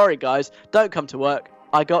 Don't worry, guys. Don't come to work.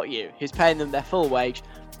 I got you. He's paying them their full wage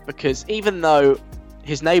because even though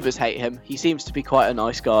his neighbours hate him, he seems to be quite a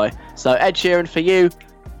nice guy. So Ed Sheeran, for you,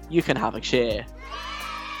 you can have a cheer.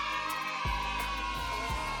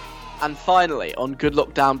 And finally, on Good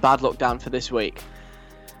Luck Down, Bad Luck Down for this week,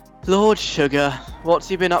 Lord Sugar, what's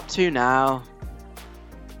he been up to now?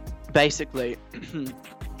 Basically,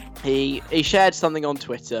 he shared something on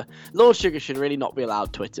Twitter. Lord Sugar should really not be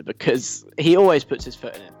allowed Twitter because he always puts his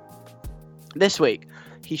foot in it. This week,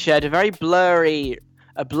 he shared a very blurry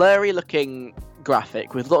looking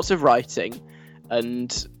graphic with lots of writing,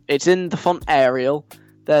 and it's in the font Arial.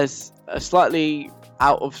 There's a slightly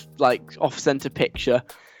off-center picture,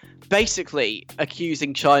 basically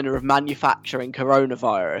accusing China of manufacturing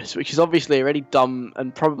coronavirus, which is obviously a really dumb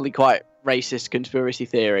and probably quite racist conspiracy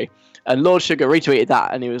theory. And Lord Sugar retweeted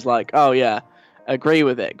that and he was like, oh yeah, agree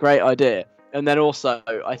with it, great idea. And then also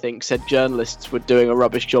I think said journalists were doing a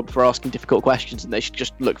rubbish job for asking difficult questions and they should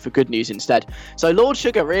just look for good news instead. So Lord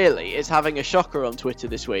Sugar really is having a shocker on Twitter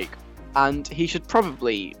this week, and he should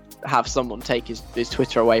probably have someone take his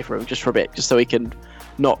Twitter away from him just for a bit, just so he can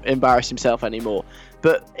not embarrass himself anymore.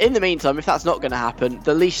 But in the meantime, if that's not going to happen,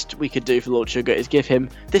 the least we could do for Lord Sugar is give him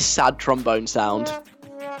this sad trombone sound.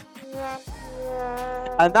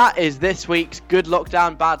 And that is this week's Good Luck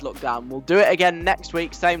Down, Bad Luck Down. We'll do it again next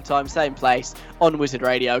week, same time, same place, on Wizard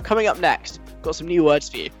Radio. Coming up next, got some new words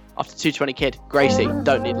for you. After 220 Kid, Gracie,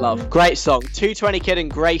 Don't Need Love. Great song. 220 Kid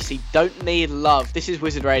and Gracie, Don't Need Love. This is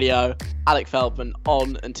Wizard Radio. Alec Feldman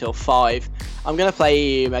on until 5. I'm going to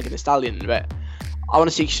play Megan Thee Stallion in a bit. I want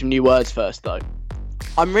to see some new words first, though.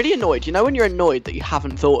 I'm really annoyed. You know when you're annoyed that you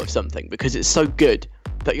haven't thought of something because it's so good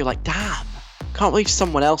that you're like, damn, can't believe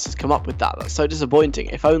someone else has come up with that. That's so disappointing.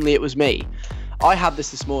 If only it was me. I had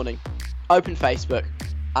this morning. Opened Facebook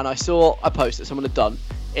and I saw a post that someone had done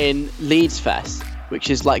in Leeds Fest, which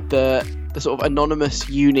is like the sort of anonymous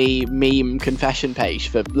uni meme confession page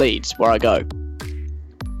for Leeds, where I go.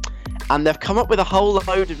 And they've come up with a whole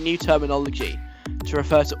load of new terminology to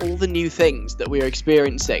refer to all the new things that we are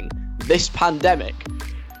experiencing this pandemic.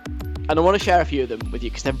 And I want to share a few of them with you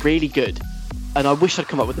because they're really good. And I wish I'd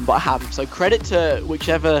come up with them, but I haven't. So credit to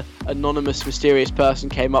whichever anonymous, mysterious person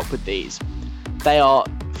came up with these. They are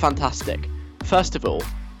fantastic. First of all,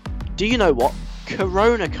 do you know what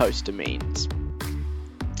Corona Coaster means?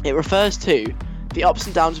 It refers to the ups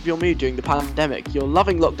and downs of your mood during the pandemic. You're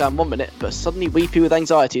loving lockdown one minute, but suddenly weepy with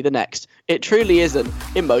anxiety the next. It truly is an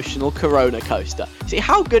emotional Corona Coaster. See,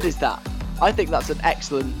 how good is that? I think that's an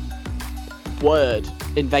excellent word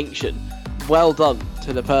invention. Well done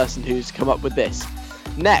to the person who's come up with this.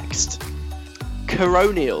 Next,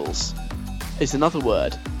 coronials is another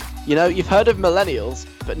word. You know, you've heard of millennials,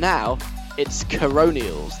 but now it's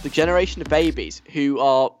coronials, the generation of babies who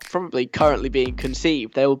are probably currently being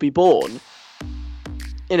conceived. They will be born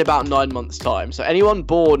in about 9 months' time. So anyone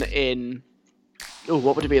born in,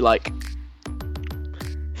 what would it be like?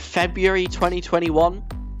 February 2021?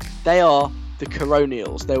 They are the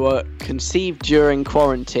coronials. They were conceived during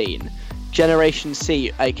quarantine. Generation C,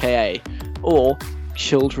 aka, or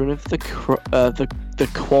children of the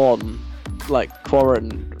Quan, like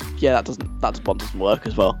Quarren. Yeah, that one doesn't work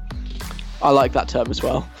as well. I like that term as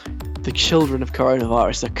well. The children of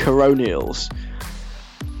coronavirus, the coronials.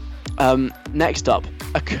 Next up,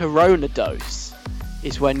 a corona dose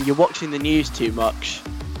is when you're watching the news too much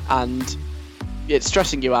and it's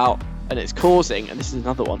stressing you out and it's causing, and this is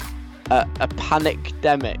another one, a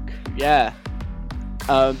panicdemic. Yeah.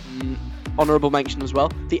 honourable mention as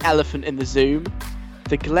well, the elephant in the Zoom,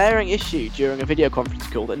 the glaring issue during a video conference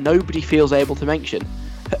call that nobody feels able to mention,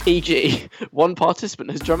 e.g. one participant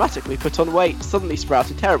has dramatically put on weight, suddenly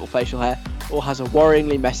sprouted terrible facial hair, or has a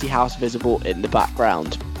worryingly messy house visible in the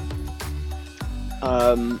background.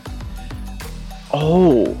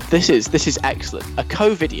 This is excellent. A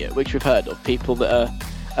co-video, which we've heard of, people that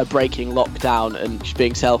are breaking lockdown and just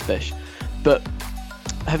being selfish. But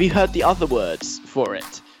have you heard the other words for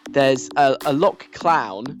it? There's a lock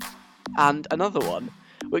clown and another one,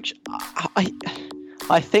 which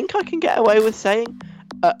I think I can get away with saying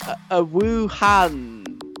a Wuhan.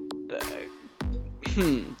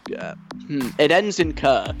 It ends in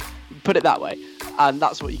cur. Put it that way, and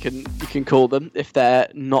that's what you can call them if they're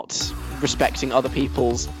not respecting other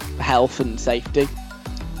people's health and safety.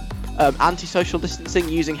 Anti-social distancing,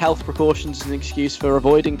 using health precautions as an excuse for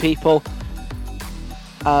avoiding people.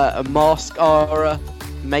 A mascara,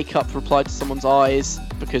 makeup applied to someone's eyes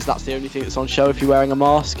because that's the only thing that's on show if you're wearing a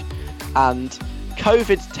mask. And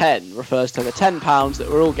COVID-10 refers to the 10 pounds that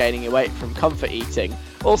we're all gaining weight from comfort eating,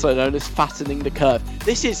 also known as fattening the curve.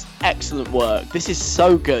 This is excellent work. This is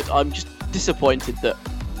so good. I'm just disappointed that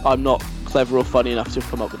I'm not clever or funny enough to have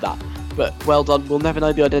come up with that. But well done. We'll never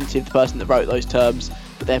know the identity of the person that wrote those terms,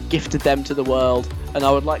 but they've gifted them to the world, and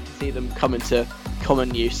I would like to see them come into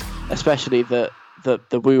common use, especially the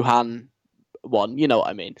Wuhan one. You know what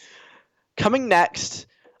I mean. Coming next,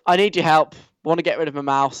 I need your help. Want to get rid of my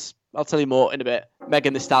mouse. I'll tell you more in a bit.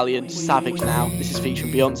 Megan Thee Stallion, Savage Now. This is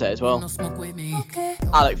featuring Beyonce as well.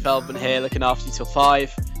 Alec Feldman here, looking after you till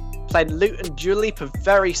 5. Playing Lute and Dua Lipa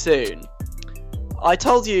very soon. I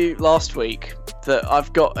told you last week that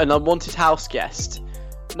I've got an unwanted house guest.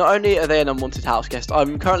 Not only are they an unwanted house guest,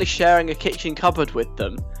 I'm currently sharing a kitchen cupboard with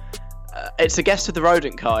them. It's a guest of the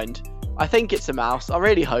rodent kind. I think it's a mouse. I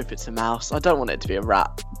really hope it's a mouse. I don't want it to be a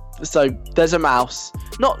rat. So there's a mouse,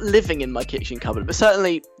 not living in my kitchen cupboard, but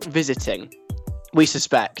certainly visiting, we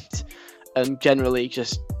suspect, and generally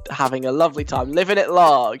just having a lovely time, living at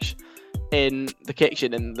large in the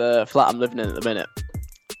kitchen in the flat I'm living in at the minute.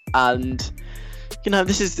 And you know,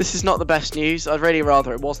 this is not the best news. I'd really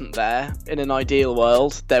rather it wasn't there. In an ideal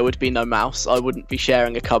world, there would be no mouse. I wouldn't be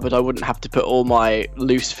sharing a cupboard. I wouldn't have to put all my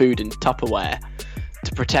loose food in Tupperware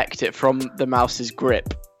to protect it from the mouse's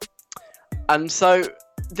grip. And so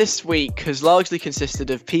this week has largely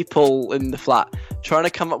consisted of people in the flat trying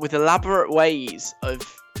to come up with elaborate ways of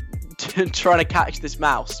trying to catch this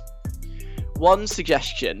mouse. One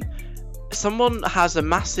suggestion: someone has a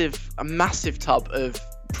massive tub of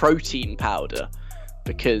protein powder,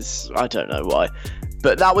 because I don't know why,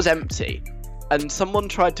 but that was empty, and someone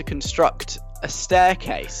tried to construct a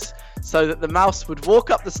staircase so that the mouse would walk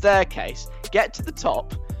up the staircase, get to the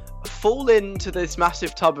top, fall into this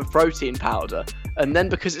massive tub of protein powder, and then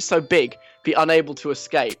because it's so big, be unable to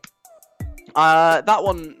escape. That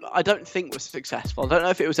one I don't think was successful. I don't know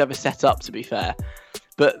if it was ever set up, to be fair,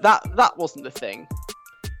 but that wasn't the thing.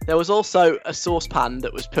 There was also a saucepan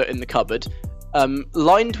that was put in the cupboard,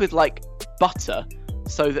 lined with like butter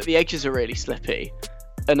so that the edges are really slippy,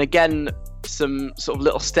 and again some sort of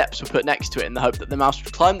little steps were put next to it in the hope that the mouse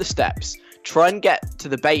would climb the steps, try and get to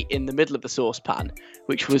the bait in the middle of the saucepan,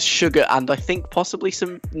 which was sugar and I think possibly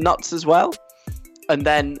some nuts as well, and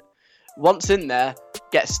then once in there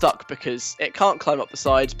get stuck because it can't climb up the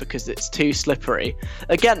sides because it's too slippery.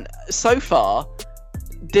 Again, so far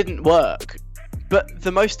didn't work, but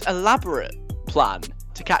the most elaborate plan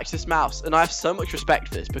to catch this mouse, and I have so much respect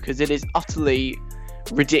for this because it is utterly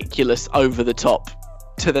ridiculous, over the top,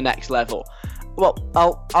 to the next level. Well,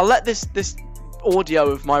 I'll let this audio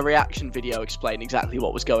of my reaction video explain exactly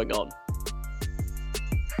what was going on.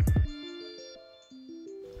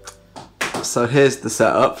 So here's the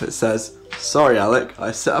setup. It says, "Sorry Alec,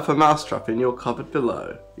 I set up a mousetrap in your cupboard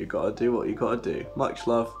below. You gotta do what you gotta do. Much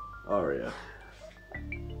love, Aria."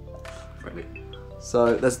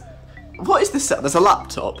 So what is this set? There's a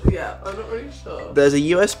laptop. Yeah, I'm not really sure. There's a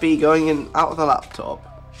USB going in out of the laptop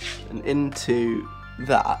and into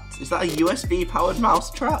that. Is that a USB powered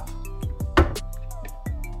mousetrap?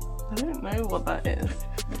 I don't know what that is.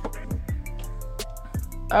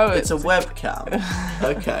 Oh, it's a webcam.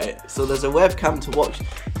 Okay, so there's a webcam to watch.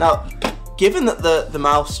 Now, given that the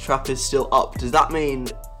mousetrap is still up, does that mean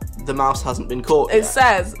the mouse hasn't been caught yet? It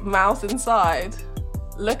says mouse inside.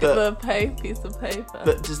 Look at the piece of paper.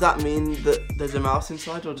 But does that mean that there's a mouse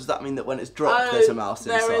inside, or does that mean that when it's dropped there's a mouse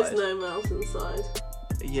inside? There is no mouse inside.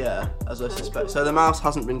 Yeah, as I suspect. So the mouse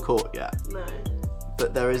hasn't been caught yet. No.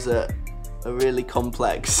 But there is a really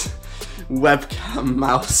complex webcam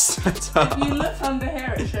mouse setup. If you look under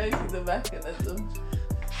here, it shows you the mechanism.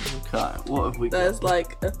 Okay, what have we got? There's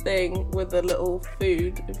like a thing with a little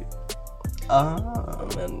food. Ah,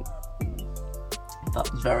 And then that's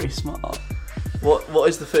very smart. What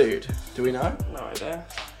is the food? Do we know? no idea.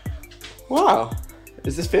 Wow.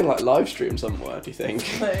 Is this being like live stream somewhere, do you think?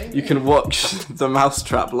 Maybe. You can watch the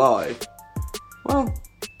Mousetrap live. Well,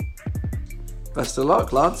 best of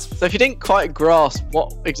luck, lads. So if you didn't quite grasp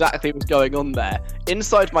what exactly was going on there,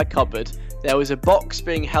 inside my cupboard there was a box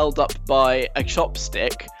being held up by a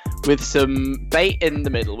chopstick with some bait in the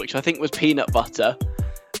middle, which I think was peanut butter.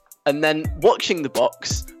 And then watching the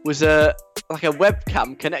box was a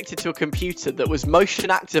webcam connected to a computer that was motion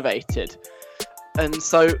activated. And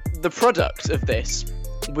so the product of this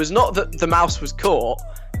was not that the mouse was caught,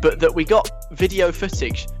 but that we got video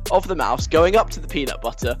footage of the mouse going up to the peanut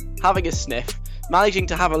butter, having a sniff, managing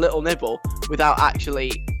to have a little nibble without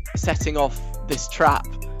actually setting off this trap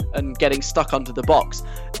and getting stuck onto the box.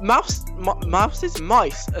 Mice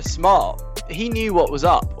are smart. He knew what was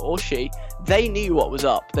up, or she. They knew what was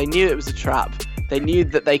up. They knew it was a trap. They knew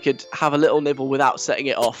that they could have a little nibble without setting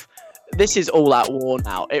it off. This is all out war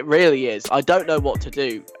now. It really is. I don't know what to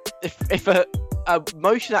do. If a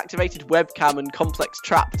motion-activated webcam and complex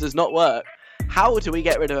trap does not work, how do we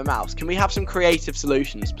get rid of a mouse? Can we have some creative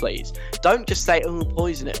solutions, please? Don't just say, oh,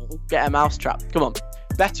 poison it, get a mouse trap. Come on.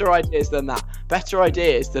 Better ideas than that. Better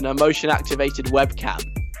ideas than a motion-activated webcam.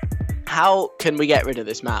 How can we get rid of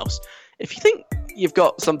this mouse? If you think you've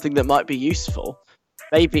got something that might be useful,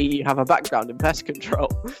 maybe you have a background in pest control,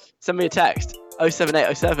 send me a text.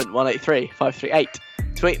 07807 183 538.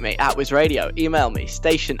 Tweet me at WizRadio. Email me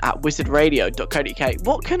station@wizardradio.co.uk.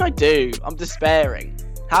 What can I do? I'm despairing.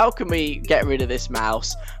 How can we get rid of this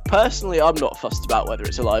mouse? Personally, I'm not fussed about whether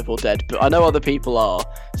it's alive or dead, but I know other people are.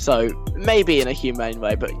 So maybe in a humane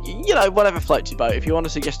way, but you know, whatever floats your boat. If you want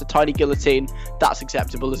to suggest a tiny guillotine, that's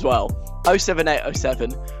acceptable as well.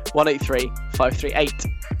 07807 183 538.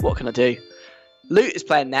 What can I do? Loot is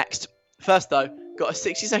playing next. First though, got a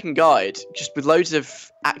 60-second guide just with loads of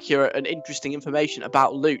accurate and interesting information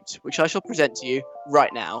about loot, which I shall present to you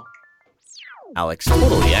right now. Alex,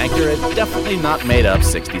 totally accurate, definitely not made up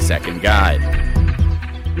 60-second guide.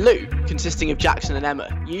 Lou, consisting of Jackson and Emma,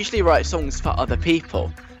 usually write songs for other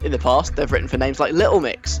people. In the past, they've written for names like Little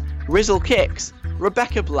Mix, Rizzle Kicks,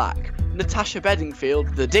 Rebecca Black, Natasha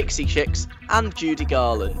Bedingfield, the Dixie Chicks, and Judy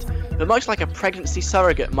Garland. But much like a pregnancy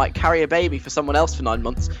surrogate might carry a baby for someone else for 9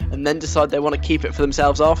 months and then decide they want to keep it for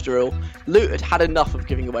themselves after all, Loot had had enough of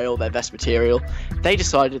giving away all their best material. They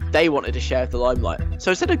decided they wanted to share the limelight.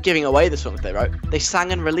 So instead of giving away the songs they wrote, they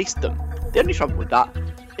sang and released them. The only trouble with that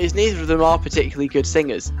is neither of them are particularly good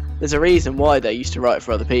singers. There's a reason why they used to write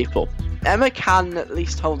for other people. Emma can at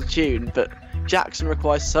least hold a tune, but Jackson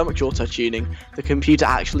requires so much auto-tuning, the computer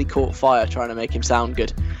actually caught fire trying to make him sound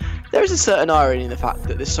good. There is a certain irony in the fact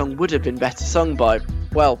that this song would have been better sung by,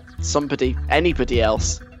 well, anybody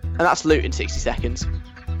else. And that's Loot in 60 seconds.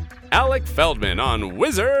 Alec Feldman on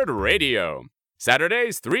Wizard Radio.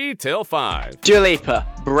 Saturdays 3 till 5. Dua Lipa,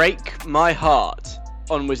 Break My Heart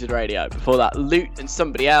on Wizard Radio. Before that, Loot and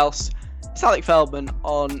Somebody Else. It's Alec Feldman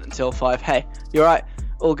on until 5. Hey, you alright?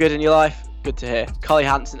 All good in your life? Good to hear. Carly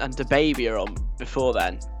Hansen and DaBaby are on before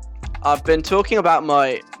then. I've been talking about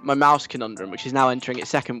my mouse conundrum, which is now entering its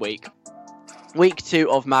second week. Week 2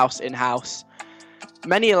 of Mouse in-house.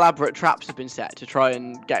 Many elaborate traps have been set to try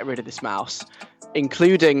and get rid of this mouse,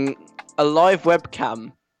 including a live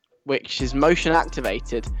webcam, which is motion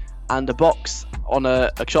activated, and a box on a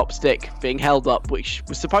chopstick being held up, which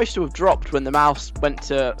was supposed to have dropped when the mouse went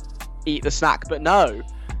to eat the snack, but no.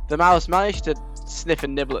 The mouse managed to sniff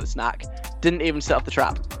and nibble at the snack, didn't even set off the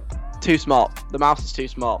trap. Too smart. The mouse is too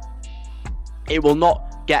smart. It will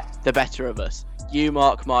not get the better of us. You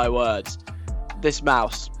mark my words. This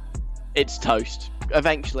mouse, it's toast.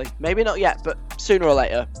 Eventually. Maybe not yet, but sooner or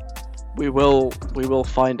later, we will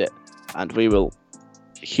find it. And we will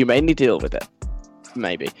humanely deal with it.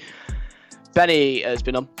 Maybe. Benny has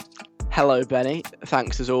been on. Hello, Benny.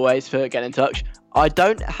 Thanks as always for getting in touch. I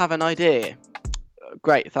don't have an idea.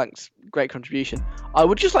 Great, thanks. Great contribution. I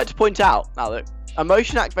would just like to point out, Alec, a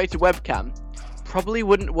motion-activated webcam probably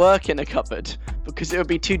wouldn't work in a cupboard because it would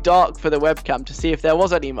be too dark for the webcam to see if there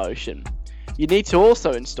was any motion. You need to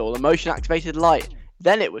also install a motion-activated light.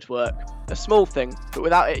 Then it would work. A small thing, but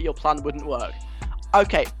without it, your plan wouldn't work.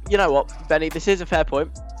 Okay, you know what, Benny, this is a fair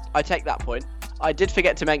point. I take that point. I did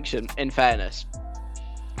forget to mention, in fairness,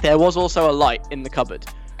 there was also a light in the cupboard.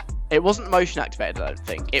 It wasn't motion activated, I don't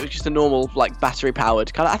think. It was just a normal, like, battery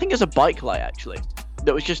powered kind of. I think it was a bike light actually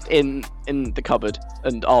that was just in the cupboard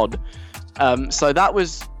and on. So that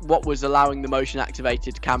was what was allowing the motion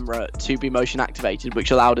activated camera to be motion activated,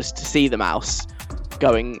 which allowed us to see the mouse.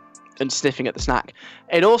 going and sniffing at the snack.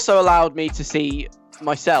 It also allowed me to see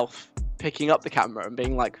myself picking up the camera and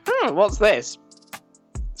being like, what's this?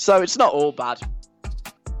 So it's not all bad.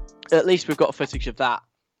 At least we've got footage of that.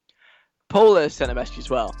 Paula sent a message as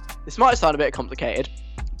well. This might sound a bit complicated,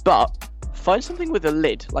 but find something with a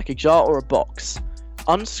lid, like a jar or a box,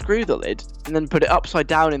 unscrew the lid, and then put it upside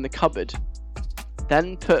down in the cupboard.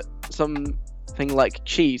 Then put something like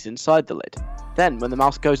cheese inside the lid. Then, when the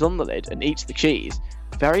mouse goes on the lid and eats the cheese,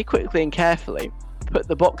 very quickly and carefully, put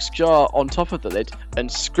the box jar on top of the lid and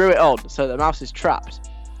screw it on so the mouse is trapped.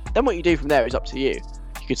 Then what you do from there is up to you.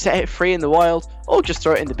 You could set it free in the wild, or just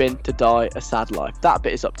throw it in the bin to die a sad life. That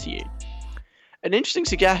bit is up to you. An interesting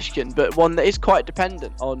suggestion, but one that is quite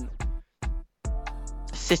dependent on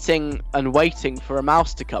sitting and waiting for a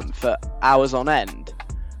mouse to come for hours on end,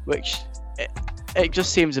 which it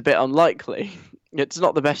just seems a bit unlikely. It's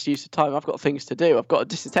not the best use of time. I've got things to do. I've got a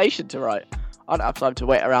dissertation to write. I don't have time to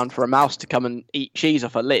wait around for a mouse to come and eat cheese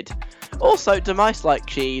off a lid. Also, do mice like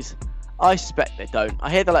cheese? I suspect they don't. I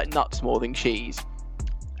hear they like nuts more than cheese.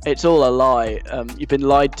 It's all a lie. You've been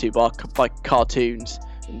lied to by cartoons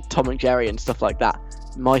and Tom and Jerry and stuff like that.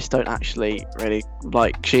 Mice don't actually really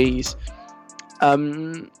like cheese.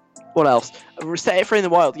 What else? Set it free in the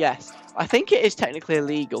wild, yes. I think it is technically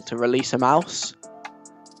illegal to release a mouse.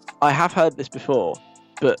 I have heard this before,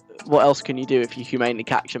 but what else can you do if you humanely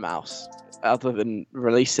catch a mouse other than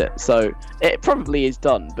release it? So it probably is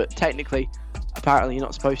done, but technically, apparently you're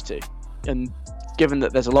not supposed to. And given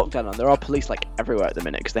that there's a lockdown on, there are police like everywhere at the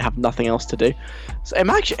minute because they have nothing else to do. So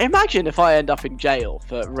imagine if I end up in jail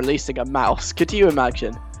for releasing a mouse. Could you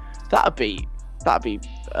imagine? That'd be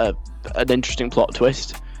an interesting plot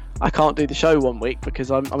twist. I can't do the show one week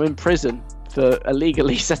because I'm in prison for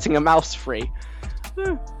illegally setting a mouse free.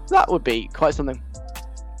 That would be quite something.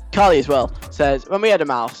 Carly as well says, when we had a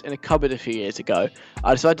mouse in a cupboard a few years ago,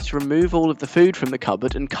 I decided to remove all of the food from the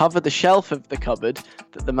cupboard and cover the shelf of the cupboard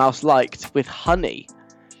that the mouse liked with honey.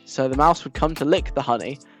 So the mouse would come to lick the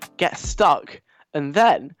honey, get stuck, and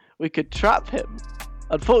then we could trap him.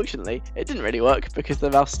 Unfortunately, it didn't really work because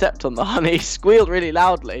the mouse stepped on the honey, squealed really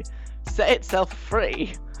loudly, set itself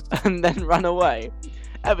free, and then ran away.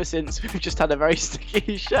 Ever since, we've just had a very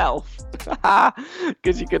sticky shelf.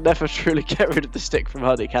 Because you can never truly get rid of the stick from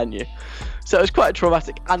honey, can you? So it was quite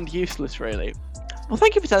traumatic and useless, really. Well,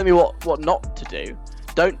 thank you for telling me what not to do.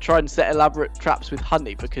 Don't try and set elaborate traps with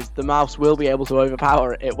honey, because the mouse will be able to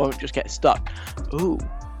overpower it. It won't just get stuck. Ooh.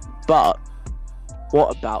 But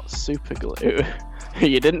what about super glue?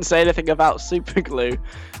 You didn't say anything about super glue.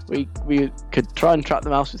 We could try and trap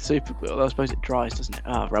the mouse with super glue, although I suppose it dries, doesn't it?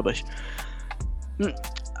 Ah, rubbish.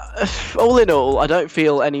 All in all, I don't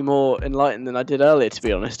feel any more enlightened than I did earlier, to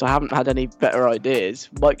be honest. I haven't had any better ideas.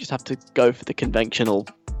 Might just have to go for the conventional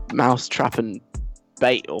mouse trap and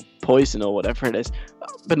bait or poison or whatever it is.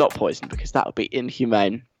 But not poison, because that would be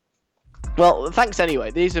inhumane. Well, thanks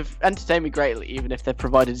anyway. These have entertained me greatly, even if they've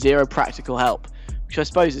provided zero practical help, which I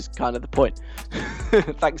suppose is kind of the point.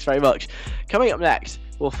 Thanks very much. Coming up next,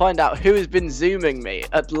 we'll find out who has been Zooming me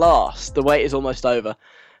at last. The wait is almost over.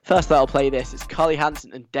 First, I'll play this. It's Carly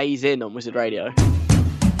Hansen and Days In on Wizard Radio.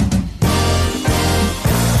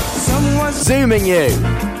 Someone's Zooming you.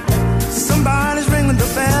 Somebody's ringing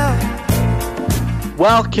the bell.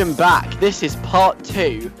 Welcome back. This is part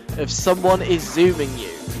 2 of Someone Is Zooming You.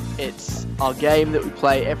 It's our game that we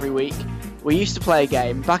play every week. We used to play a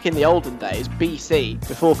game back in the olden days, BC,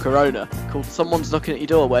 before Corona, called Someone's Knocking at Your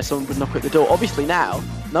Door, where someone would knock at the door. Obviously now,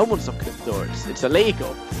 no one's knocking at the door. It's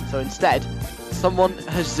illegal. So instead, someone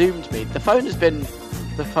has Zoomed me. The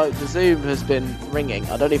Zoom has been ringing.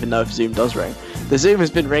 I don't even know if Zoom does ring. The Zoom has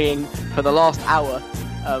been ringing for the last hour.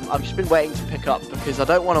 I've just been waiting to pick up because I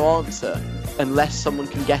don't want to answer unless someone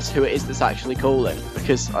can guess who it is that's actually calling,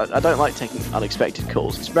 because I don't like taking unexpected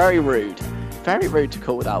calls. It's very rude to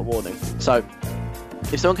call without warning. So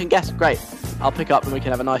if someone can guess, great, I'll pick up and we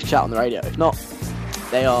can have a nice chat on the radio. If not,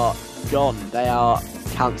 they are gone. They are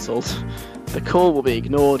cancelled. The call will be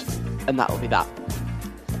ignored, and that will be that.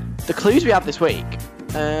 The clues we have this week,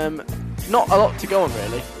 not a lot to go on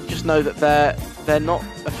really. You just know that they're not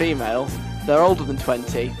a female, they're older than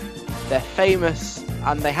 20, they're famous,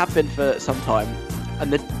 and they have been for some time,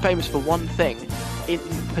 and they're famous for one thing in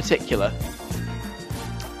particular.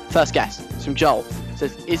 First guess, it's from Joel. It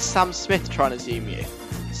says, is Sam Smith trying to Zoom you?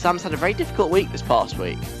 Sam's had a very difficult week this past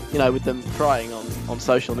week, with them crying on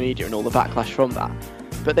social media and all the backlash from that.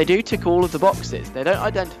 But they do tick all of the boxes. They don't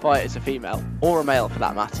identify it as a female, or a male for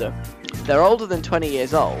that matter. They're older than 20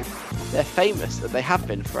 years old. They're famous, that they have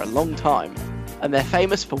been for a long time. And they're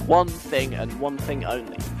famous for one thing and one thing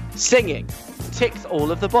only. Singing. ticks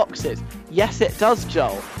all of the boxes. Yes, it does,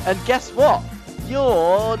 Joel. And guess what?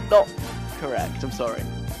 You're not correct. I'm sorry.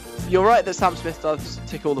 You're right that Sam Smith does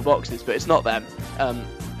tick all the boxes, but it's not them.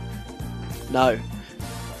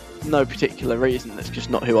 No particular reason. That's just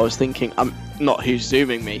not who I was thinking. Not who's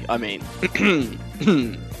zooming me. I mean,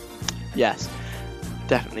 yes,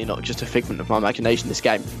 definitely not just a figment of my imagination. This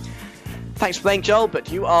game. Thanks for playing, Joel,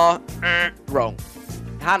 but you are wrong.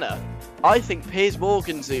 Hannah, I think Piers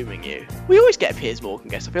Morgan zooming you. We always get a Piers Morgan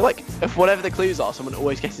guess. I feel like if whatever the clues are, someone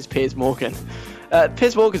always guesses Piers Morgan.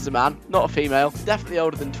 Piers Morgan's a man, not a female. Definitely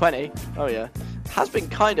older than 20. Oh yeah. Has been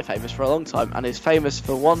kind of famous for a long time and is famous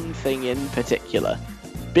for one thing in particular.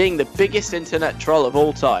 Being the biggest internet troll of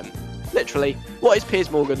all time. Literally, what is Piers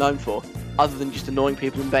Morgan known for? Other than just annoying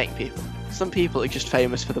people and baiting people. Some people are just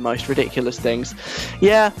famous for the most ridiculous things.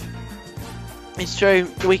 Yeah, it's true.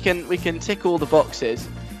 We can tick all the boxes.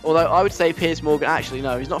 Although I would say Piers Morgan, actually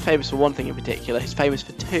no, he's not famous for one thing in particular. He's famous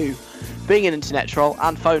for two. Being an internet troll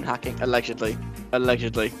and phone hacking, allegedly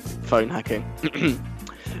phone hacking.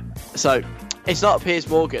 So, it's not Piers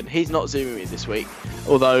Morgan. He's not zooming me this week.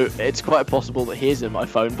 Although it's quite possible that he is in my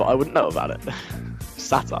phone, but I wouldn't know about it.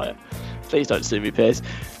 Satire. Please don't sue me, Piers.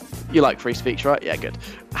 You like free speech, right? Yeah, good.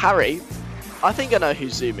 Harry, I think I know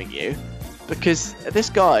who's zooming you. Because this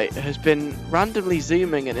guy has been randomly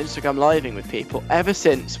zooming and Instagram living with people ever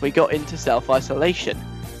since we got into self-isolation.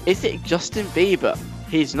 Is it Justin Bieber?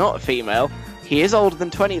 He's not a female. He is older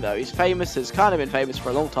than 20 though. He's famous, has kind of been famous for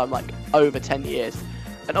a long time, like over 10 years.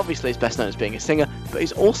 And obviously he's best known as being a singer, but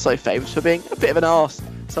he's also famous for being a bit of an arse.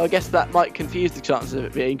 So I guess that might confuse the chances of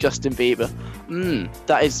it being Justin Bieber.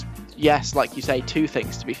 That is, yes, like you say, two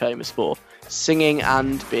things to be famous for. Singing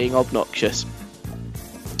and being obnoxious.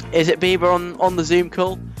 Is it Bieber on the Zoom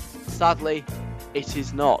call? Sadly, it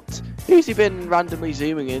is not. Who's he been randomly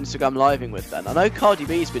zooming and Instagram living with then? I know Cardi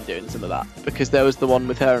B's been doing some of that, because there was the one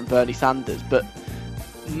with her and Bernie Sanders, but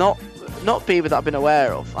not Bieber that I've been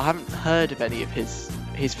aware of. I haven't heard of any of his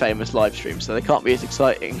famous live streams, so they can't be as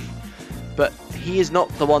exciting. But he is not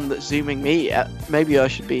the one that's zooming me yet. Maybe I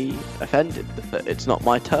should be offended that it's not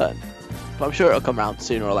my turn. But I'm sure it'll come around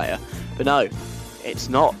sooner or later. But no, it's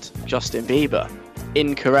not Justin Bieber.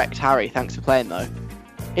 Incorrect, Harry. Thanks for playing, though.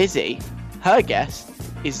 Izzy, her guess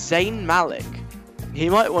is Zayn Malik. He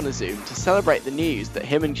might want to zoom to celebrate the news that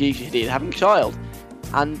him and Gigi Hadid are having a child.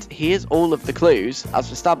 And he is all of the clues, as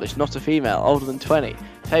established, not a female, older than 20,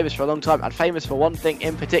 famous for a long time, and famous for one thing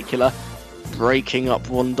in particular, breaking up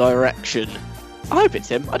One Direction. I hope it's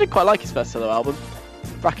him. I did quite like his first solo album.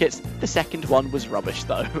 Brackets, the second one was rubbish,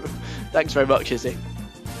 though. Thanks very much, Izzy.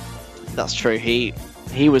 That's true. He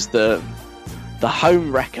was the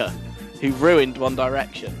home wrecker who ruined One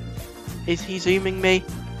Direction. Is he zooming me?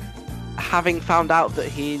 Having found out that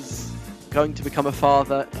he's going to become a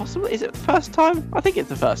father, possibly, is it the first time? I think it's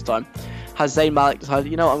the first time. Has Zayn Malik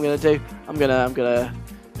decided, you know what I'm going to do? I'm gonna.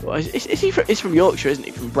 Well, he's from Yorkshire, isn't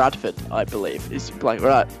he? From Bradford, I believe. He's like,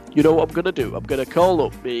 right, you know what I'm going to do? I'm going to call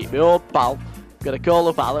up my old pal. I'm going to call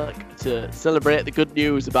up Alec to celebrate the good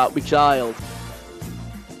news about my child.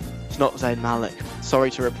 It's not Zayn Malik. Sorry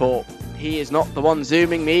to report. He is not the one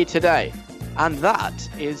zooming me today. And that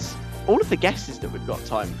is all of the guesses that we've got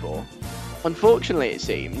time for. Unfortunately, it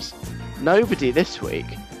seems, nobody this week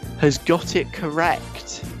has got it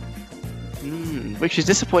correct. Which is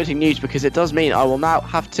disappointing news, because it does mean I will now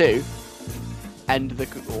have to end the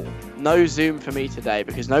call. No Zoom for me today,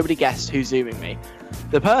 because nobody guessed who's zooming me.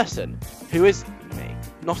 The person who is me,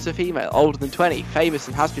 not a female, older than 20, famous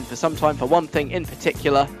and has been for some time for one thing in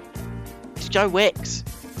particular, is Joe Wicks.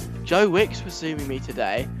 Joe Wicks was zooming me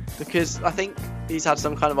today because I think he's had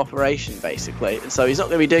some kind of operation, basically, and so he's not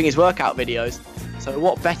going to be doing his workout videos. So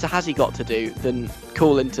what better has he got to do than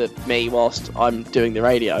call into me whilst I'm doing the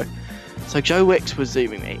radio? So Joe Wicks was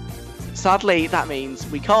zooming me. Sadly, that means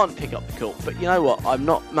we can't pick up the call, but you know what? I'm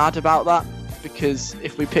not mad about that, because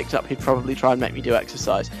if we picked up, he'd probably try and make me do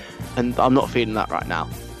exercise, and I'm not feeling that right now.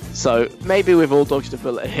 So maybe we've all dodged a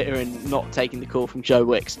bullet here and not taking the call from Joe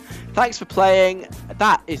Wicks. Thanks for playing.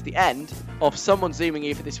 That is the end of Someone Zooming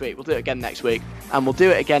You for this week. We'll do it again next week, and we'll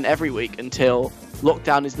do it again every week until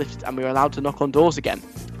lockdown is lifted and we're allowed to knock on doors again.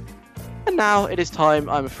 And now it is time,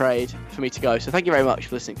 I'm afraid, for me to go. So thank you very much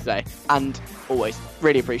for listening today, and always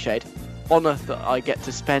really appreciate honour that I get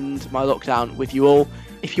to spend my lockdown with you all.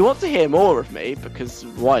 If you want to hear more of me, because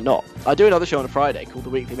why not? I do another show on a Friday called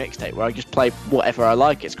The Weekly Mixtape, where I just play whatever I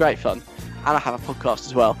like. It's great fun. And I have a podcast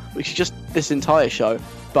as well, which is just this entire show,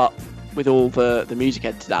 but with all the music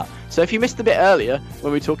edited out. So if you missed the bit earlier,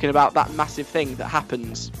 when we were talking about that massive thing that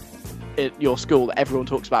happens at your school that everyone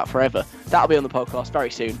talks about forever, that'll be on the podcast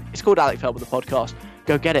very soon. It's called Alex Feldman, the podcast.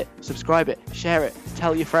 Go get it, subscribe it, share it,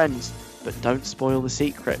 tell your friends, but don't spoil the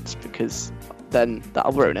secrets because then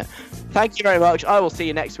that'll ruin it. Thank you very much. I will see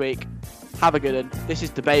you next week. Have a good one. This is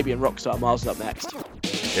DaBaby and Rockstar Miles up next.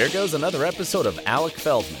 There goes another episode of Alec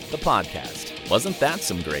Feldman, the podcast. Wasn't that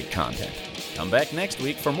some great content? Come back next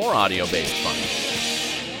week for more audio-based fun.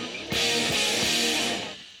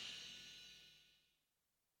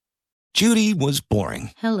 Judy was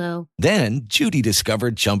boring. Hello. Then Judy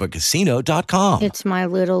discovered ChumbaCasino.com. It's my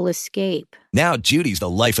little escape. Now Judy's the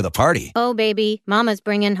life of the party. Oh, baby, mama's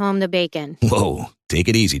bringing home the bacon. Whoa, take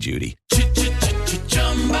it easy, Judy.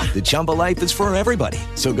 The Chumba life is for everybody.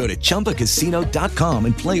 So go to ChumbaCasino.com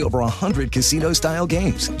and play over 100 casino-style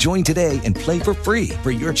games. Join today and play for free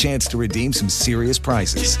for your chance to redeem some serious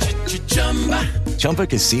prizes.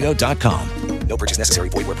 ChumbaCasino.com. No purchase necessary.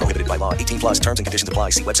 Void where prohibited by law. 18+ terms and conditions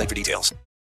apply. See website for details.